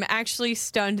 I am actually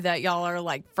stunned that y'all are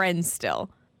like friends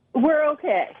still. We're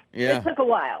okay. Yeah. It took a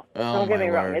while. Oh, Don't get my me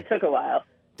wrong. word. It took a while.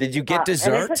 Did you get And it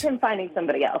dessert? took him finding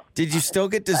somebody else. Did you still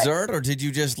get dessert, or did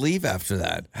you just leave after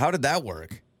that? How did that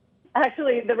work?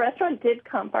 Actually, the restaurant did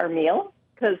comp our meal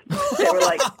because they were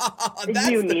like,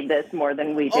 "You need this more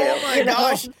than we do." Oh my you know?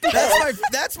 gosh,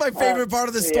 that's my favorite part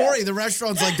of the story. yeah. The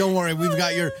restaurant's like, "Don't worry,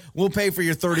 we'll pay for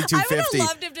your I would have $32.50."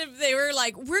 loved it if they were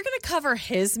like, "We're going to cover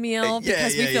his meal Yeah,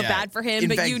 because we feel bad for him, In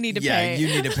but fact, you need to yeah, pay." you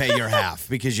need to pay your half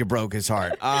because you broke his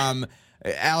heart.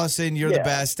 Allison, you're the Yeah.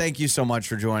 best. Thank you so much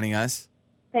for joining us.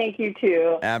 Thank you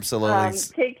too. Absolutely.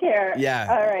 Take care. Yeah.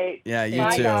 All right. Yeah, you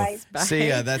Bye, too. guys. See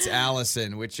ya. That's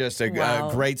Allison, which just a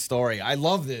Wow. great story. I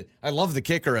love the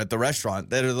kicker at the restaurant.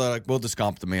 They're like, we'll just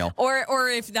comp the meal. Or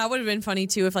if that would have been funny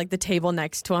too, if like the table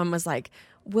next to him was like,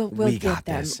 "We'll We get got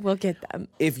them. this." We'll get them."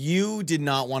 If you did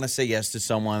not want to say yes to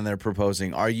someone and they're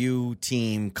proposing, are you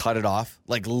team cut it off?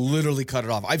 Like literally cut it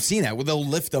off. I've seen that. They'll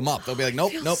lift them up. They'll be like,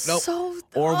 nope.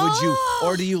 Or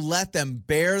or do you let them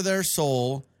bare their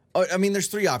soul? I mean, there's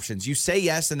three options. You say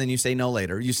yes and then you say no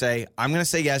later. You say, I'm going to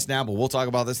say yes now, but we'll talk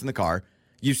about this in the car.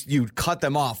 You cut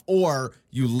them off, or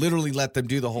you literally let them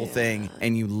do the whole thing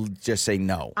and you just say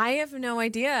no. I have no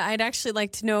idea. I'd actually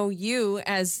like to know you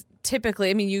as typically,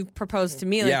 I mean, you proposed to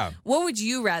me. Like, Yeah. What would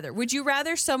you rather? Would you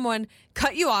rather someone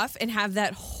cut you off and have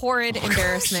that horrid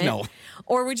embarrassment? no.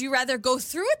 Or would you rather go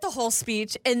through it the whole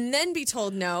speech and then be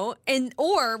told no?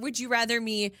 Or would you rather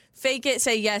me fake it,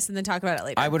 say yes, and then talk about it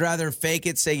later? I would rather fake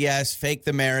it, say yes, fake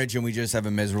the marriage, and we just have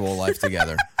a miserable life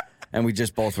together. And we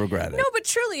just both regret it. No, but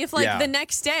truly, if like Yeah. the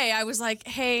next day I was like,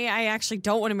 "Hey, I actually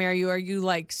don't want to marry you," are you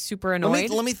like super annoyed?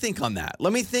 Let me think on that.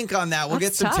 We'll That's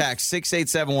get some tough. text.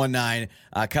 68719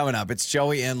 coming up. It's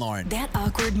Joey and Lauren. That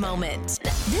awkward moment.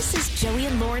 This is Joey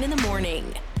and Lauren in the morning.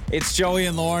 It's Joey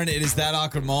and Lauren. It is that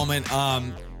awkward moment.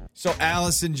 So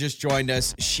Allison just joined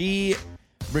us. She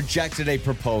rejected a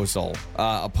proposal,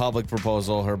 a public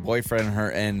proposal. Her boyfriend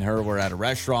and her were at a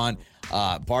restaurant.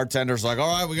 Bartender's like,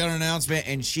 all right, we got an announcement.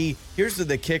 And here's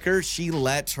the kicker. She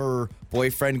let her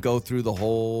boyfriend go through the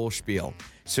whole spiel.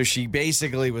 So she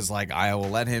basically was like, I will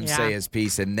let him say his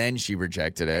piece. And then she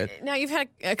rejected it. Now you've had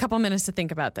a couple minutes to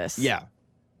think about this. Yeah.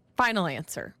 Final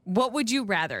answer. What would you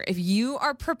rather? If you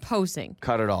are proposing,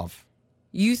 Cut it off.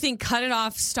 you think cut it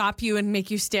off, stop you, and make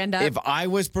you stand up? If I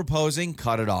was proposing,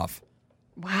 cut it off.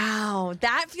 Wow.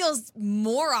 That feels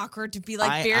more awkward to be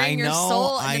like bearing your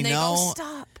soul and then they go,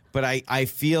 stop. But I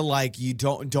feel like you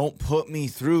don't put me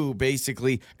through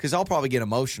basically because I'll probably get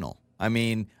emotional. I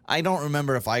mean, I don't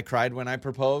remember if I cried when I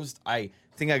proposed. I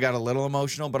think I got a little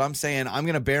emotional, but I'm saying I'm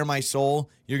going to bare my soul.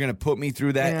 You're going to put me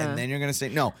through that, Yeah. and then you're going to say,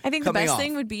 no, I think the cut me best off.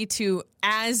 thing would be to,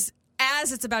 as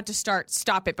it's about to start,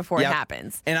 stop it before Yep. it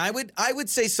happens. And I would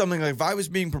say something like, if I was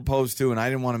being proposed to and I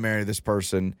didn't want to marry this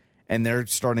person and they're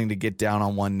starting to get down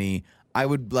on one knee, I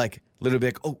would like literally be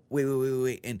like, oh,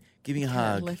 wait, and give me a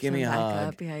hug. lift Give me a them back hug.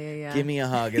 up. Yeah. Give me a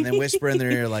hug. And then whisper in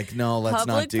their ear like, no, let's not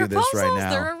Public do this right proposals, now.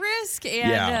 they're a risk. And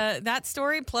Yeah. that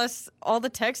story plus all the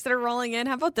texts that are rolling in.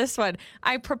 How about this one?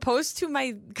 I proposed to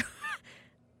my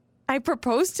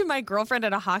girlfriend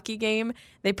at a hockey game.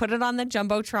 They put it on the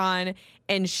Jumbotron,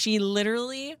 and she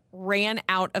literally ran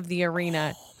out of the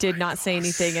arena, did not say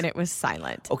anything, and it was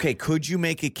silent. Okay, could you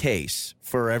make a case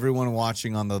for everyone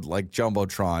watching on the like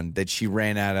Jumbotron that she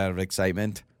ran out of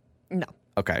excitement? No.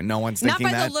 Okay, no one's Not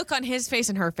thinking by that. the look on his face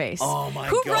and her face. Oh, my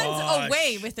Who gosh. runs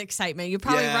away with excitement? You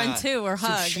probably Yeah. run too or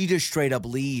hug. So she just straight up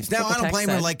leaves. Now what I the don't text blame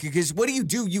her, said. like, because what do?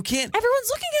 You can't. Everyone's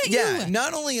looking at Yeah, you.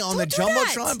 not only on Don't the do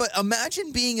Jumbotron, that. but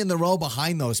imagine being in the row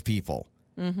behind those people.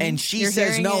 And she You're says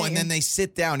hearing no, it, and then they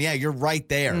sit down. Yeah, you're right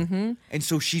there. And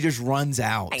so she just runs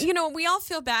out. You know, we all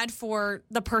feel bad for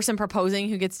the person proposing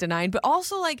who gets denied, but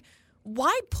also like,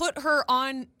 why put her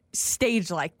on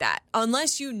stage like that?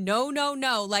 Unless you know.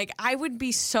 Like, I would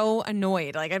be so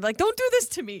annoyed. Like, I'd be like, don't do this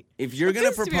to me. If you're Don't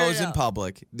going to do this me propose right in now.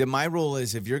 public, then my rule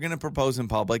is if you're going to propose in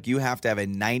public, you have to have a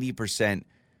 90%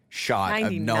 shot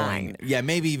 99. of knowing. Yeah,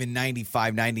 maybe even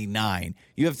 95, 99.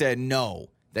 You have to know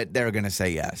that they're going to say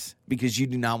yes because you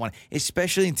do not want,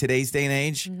 especially in today's day and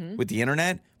age with the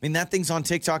internet. I mean, that thing's on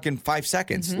TikTok in 5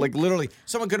 seconds. Like literally,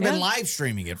 someone could have been live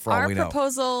streaming it for all we know. Our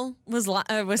proposal was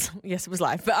yes, it was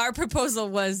live, but our proposal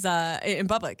was in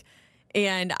public,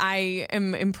 and I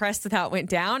am impressed with how it went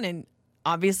down. And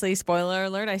obviously, spoiler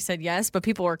alert, I said yes, but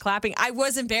people were clapping. I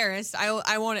was embarrassed.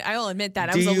 I will admit that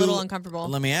I was a little uncomfortable.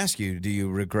 Let me ask you: do you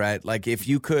regret, like, if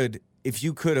you could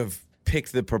have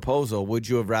picked the proposal, would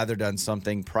you have rather done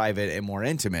something private and more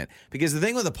intimate? Because the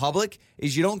thing with the public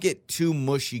is you don't get too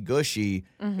mushy gushy.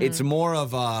 It's more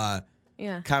of a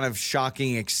kind of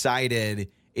shocking, excited.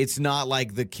 It's not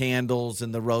like the candles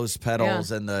and the rose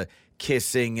petals and the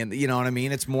kissing and you know what I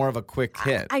mean? It's more of a quick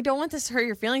hit. I don't want this to hurt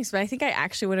your feelings, but I think I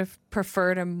actually would have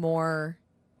preferred a more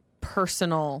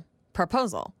personal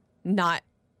proposal, not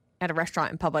at a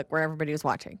restaurant in public where everybody was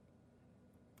watching.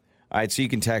 All right, so you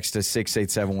can text us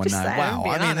 68719. Wow,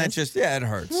 I mean that just it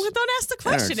hurts. Well, don't ask the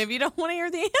question if you don't want to hear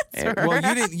the answer.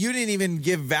 Well, you didn't even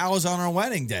give vows on our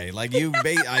wedding day. Like you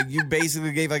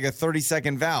basically gave like a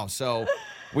 30-second vow. So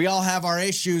we all have our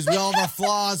issues. We all have our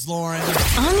flaws, Lauren.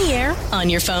 On the air, on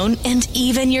your phone, and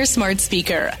even your smart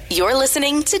speaker. You're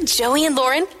listening to Joey and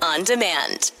Lauren on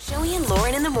demand. Joey and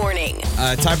Lauren in the morning.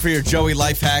 Time for your Joey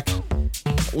life hack.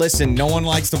 Listen, no one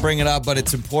likes to bring it up, but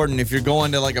it's important. If you're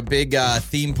going to like a big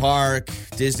theme park,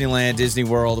 Disneyland, Disney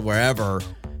World, wherever,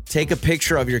 take a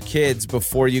picture of your kids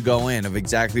before you go in of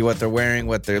exactly what they're wearing,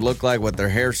 what they look like, what their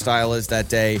hairstyle is that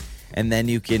day, and then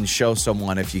you can show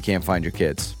someone if you can't find your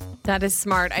kids. That is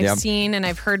smart. I've seen and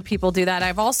I've heard people do that.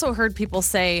 I've also heard people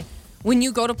say, when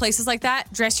you go to places like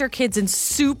that, dress your kids in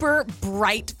super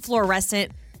bright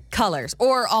fluorescent colors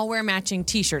or all wear matching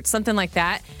t-shirts, something like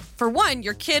that. For one,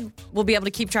 your kid will be able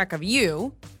to keep track of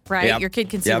you, right? Yep. Your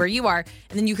kid can see where you are,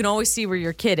 and then you can always see where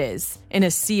your kid is in a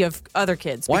sea of other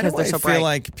kids because they're so bright. I feel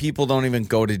like people don't even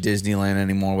go to Disneyland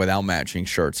anymore without matching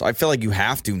shirts? I feel like you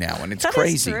have to now, and it's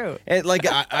crazy. That is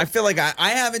true. I feel like I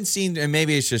haven't seen, and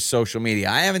maybe it's just social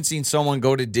media, I haven't seen someone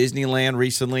go to Disneyland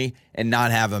recently and not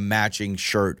have a matching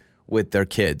shirt with their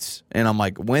kids. And I'm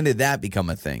like, when did that become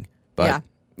a thing? But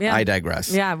yeah. I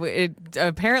digress. Yeah, it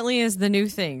apparently is the new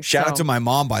thing. Shout out to my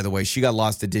mom, by the way. She got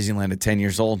lost at Disneyland at 10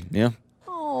 years old. Yeah.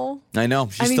 Oh. I know.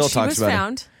 She still talks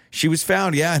about it. She was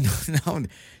found, yeah. No,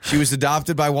 she was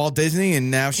adopted by Walt Disney,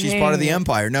 and now she's part of the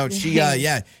empire. No, she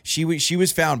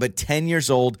was found, but 10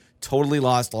 years old, totally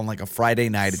lost on like a Friday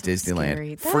night at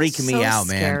Disneyland. Freak me out,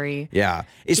 man. Scary. Yeah,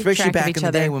 especially back in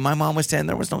the day when my mom was 10,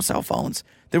 there was no cell phones.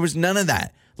 There was none of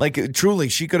that. Like, truly,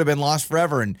 she could have been lost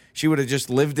forever, and she would have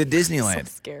just lived at Disneyland.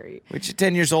 So scary. Which at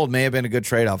 10 years old may have been a good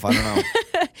trade-off. I don't know.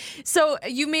 So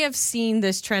you may have seen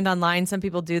this trend online. Some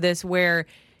people do this where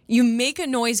you make a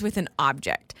noise with an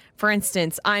object. For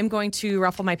instance, I'm going to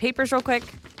ruffle my papers real quick.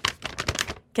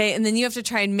 Okay, and then you have to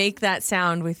try and make that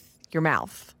sound with your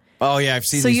mouth. Oh, yeah, I've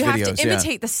seen these videos. So you have to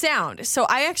imitate the sound. So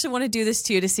I actually want to do this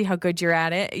to you to see how good you're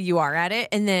at it. You are at it.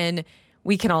 And then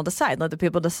we can all decide. Let the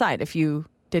people decide if you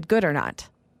did good or not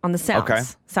on the sounds. Okay.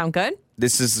 Sound good?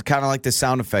 This is kind of like the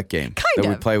sound effect game that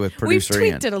we play with producer Ian.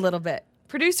 We've tweaked it a little bit.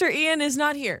 Producer Ian is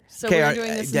not here, so we're doing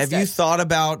this instead. Have you thought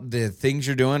about the things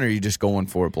you're doing, or are you just going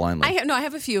for it blindly? I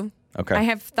have a few. Okay. I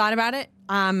have thought about it.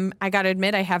 I got to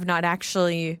admit, I have not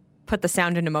actually put the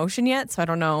sound into motion yet, so I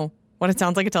don't know what it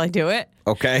sounds like until I do it.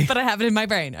 Okay. But I have it in my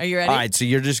brain. Are you ready? All right, so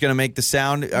you're just going to make the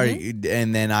sound,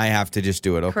 and then I have to just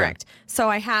do it. Okay. Correct. So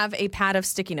I have a pad of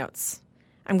sticky notes.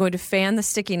 I'm going to fan the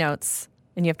sticky notes,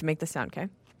 and you have to make the sound, okay?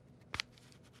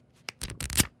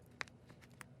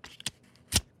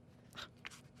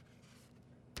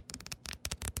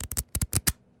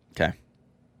 Okay.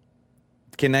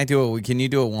 Can I do it? Can you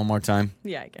do it one more time?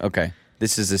 Yeah, I can. Okay.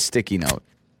 This is a sticky note.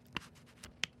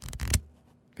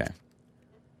 Okay.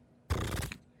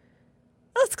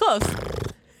 That's close.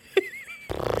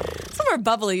 Somewhere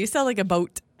bubbly. You sound like a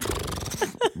boat.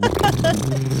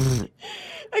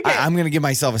 Okay. I'm going to give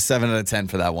myself a 7 out of 10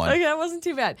 for that one. Okay, that wasn't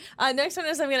too bad. Next one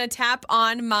is I'm going to tap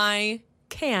on my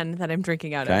can that I'm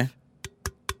drinking out of.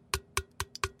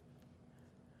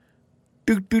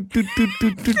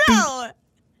 No!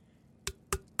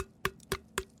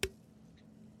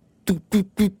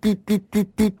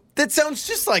 That sounds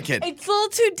just like it. It's a little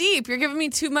too deep. You're giving me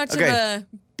too much of a...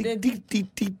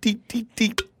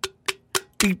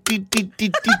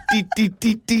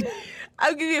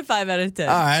 I'll give you a 5 out of 10.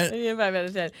 All right. I'll give you a 5 out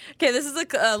of 10. Okay, this is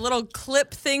a little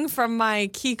clip thing from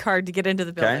my key card to get into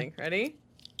the building. Okay. Ready?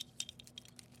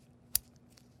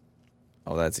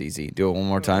 Oh, that's easy. Do it one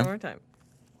more time. One more time.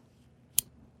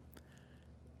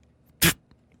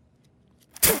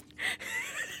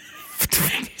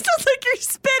 It sounds like you're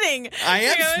spitting. I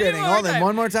am spitting. Hold on.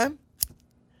 One more time.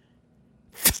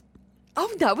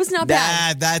 Oh, that was not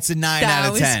bad. That's a 9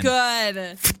 out of 10.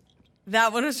 That was good.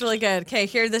 That one was really good. Okay,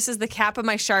 here, this is the cap of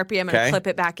my Sharpie. I'm going to clip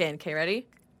it back in. Okay, ready?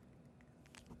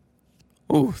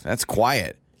 Ooh, that's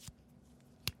quiet.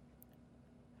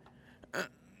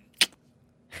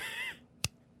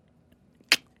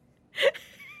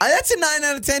 That's a 9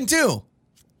 out of 10, too.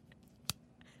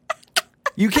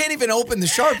 You can't even open the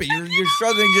Sharpie. You're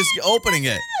struggling just opening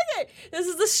it. Okay, this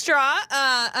is the straw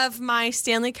of my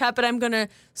Stanley Cup, and I'm going to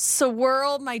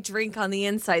swirl my drink on the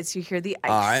inside so you hear the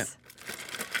ice. All right.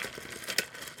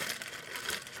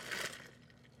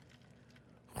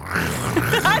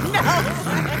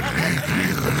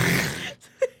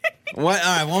 What?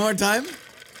 All right, one more time.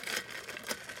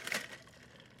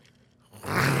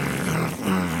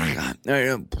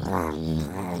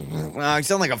 I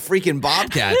sound like a freaking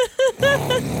bobcat.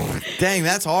 Dang,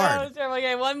 that's hard. That was terrible.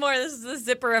 Okay, one more. This is the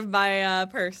zipper of my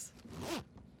purse.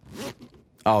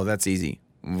 Oh, that's easy.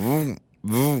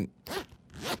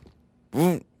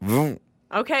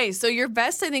 Okay, so your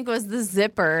best, I think, was the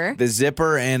zipper. The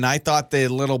zipper, and I thought the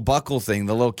little buckle thing,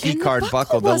 the little key card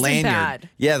buckle, the wasn't lanyard. bad.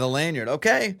 Yeah, the lanyard.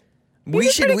 Okay. You We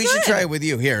did should pretty good. try it with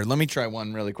you. Here, let me try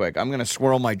one really quick. I'm gonna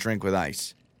swirl my drink with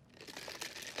ice.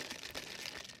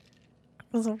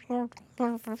 What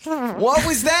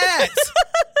was that?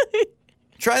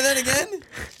 Try that again?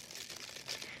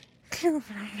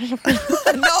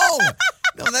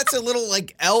 No, that's a little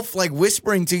like elf like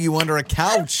whispering to you under a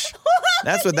couch.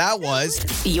 That's what that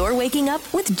was. You're waking up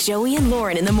with Joey and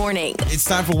Lauren in the morning. It's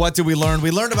time for What Did We Learn?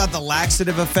 We learned about the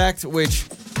laxative effect, which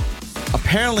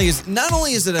apparently is not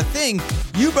only is it a thing,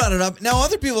 you brought it up. Now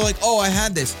other people are like, oh, I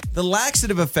had this. The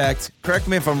laxative effect, correct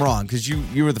me if I'm wrong, because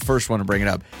you were the first one to bring it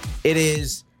up. It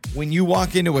is when you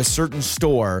walk into a certain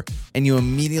store and you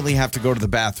immediately have to go to the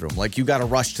bathroom, like you got to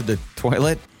rush to the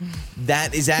toilet,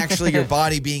 that is actually your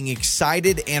body being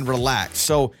excited and relaxed.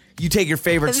 So you take your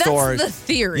favorite stores. That's the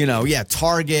theory. You know, yeah,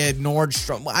 Target,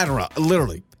 Nordstrom, I don't know,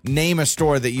 literally name a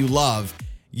store that you love.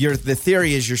 The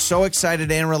theory is you're so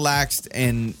excited and relaxed,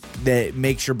 and that it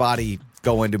makes your body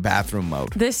go into bathroom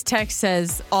mode. This text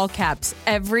says, all caps,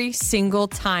 every single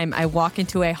time I walk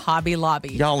into a Hobby Lobby.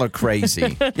 Y'all are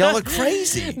crazy. Y'all are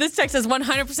crazy. This text says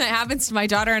 100% happens to my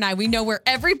daughter and I. We know where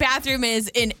every bathroom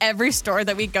is in every store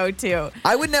that we go to.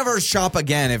 I would never shop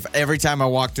again if every time I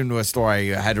walked into a store I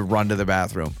had to run to the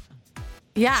bathroom.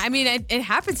 Yeah, I mean, it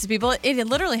happens to people. It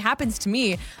literally happens to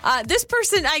me. This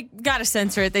person, I got to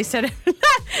censor it. They said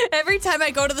every time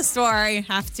I go to the store, I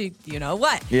have to, you know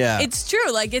what? Yeah. It's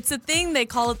true. Like, it's a thing. They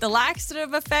call it the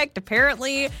laxative effect.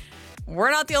 Apparently,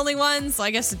 we're not the only ones.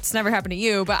 I guess it's never happened to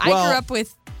you. But I grew up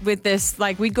with this.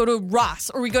 Like, we'd go to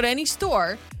Ross or we go to any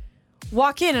store,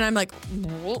 walk in, and I'm like,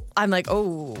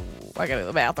 oh, I got to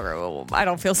the bathroom. I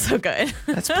don't feel so good.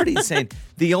 That's pretty insane.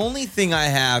 The only thing I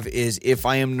have is if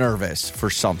I am nervous for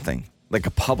something, like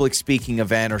a public speaking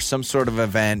event or some sort of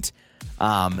event,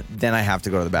 then I have to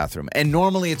go to the bathroom. And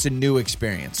normally it's a new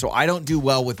experience. So I don't do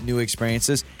well with new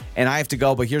experiences, and I have to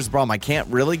go. But here's the problem. I can't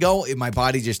really go if my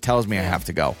body just tells me I have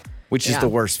to go, which is the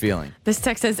worst feeling. This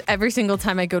text says, every single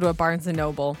time I go to a Barnes &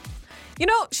 Noble. You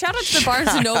know, shout out to the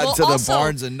Barnes & Noble. Shout out to also, the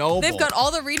Barnes & Noble. They've got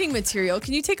all the reading material.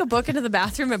 Can you take a book into the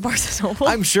bathroom at Barnes & Noble?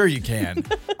 I'm sure you can.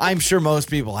 I'm sure most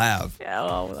people have. Yeah,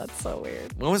 oh, that's so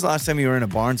weird. When was the last time you were in a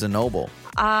Barnes & Noble?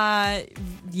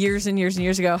 Years and years and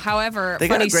years ago. However, They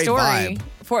got a great vibe.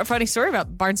 Funny story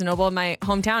about Barnes & Noble in my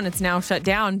hometown. It's now shut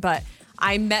down, but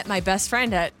I met my best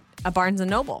friend at a Barnes &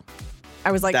 Noble.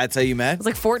 I was like, That's how you met? I was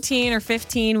like 14 or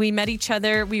 15. We met each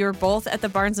other. We were both at the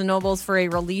Barnes & Nobles for a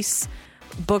release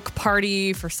book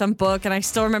party for some book, and I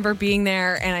still remember being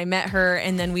there, and I met her,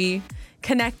 and then we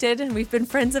connected, and we've been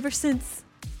friends ever since.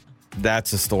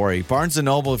 That's a story. Barnes &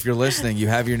 Noble, if you're listening, you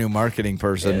have your new marketing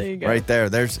person there you go. right there.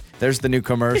 There's the new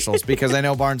commercials, because I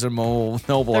know Barnes & Noble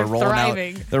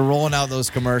are They're rolling out those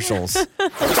commercials. On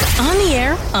the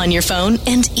air, on your phone,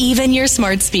 and even your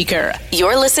smart speaker.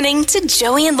 You're listening to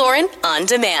Joey and Lauren on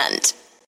demand.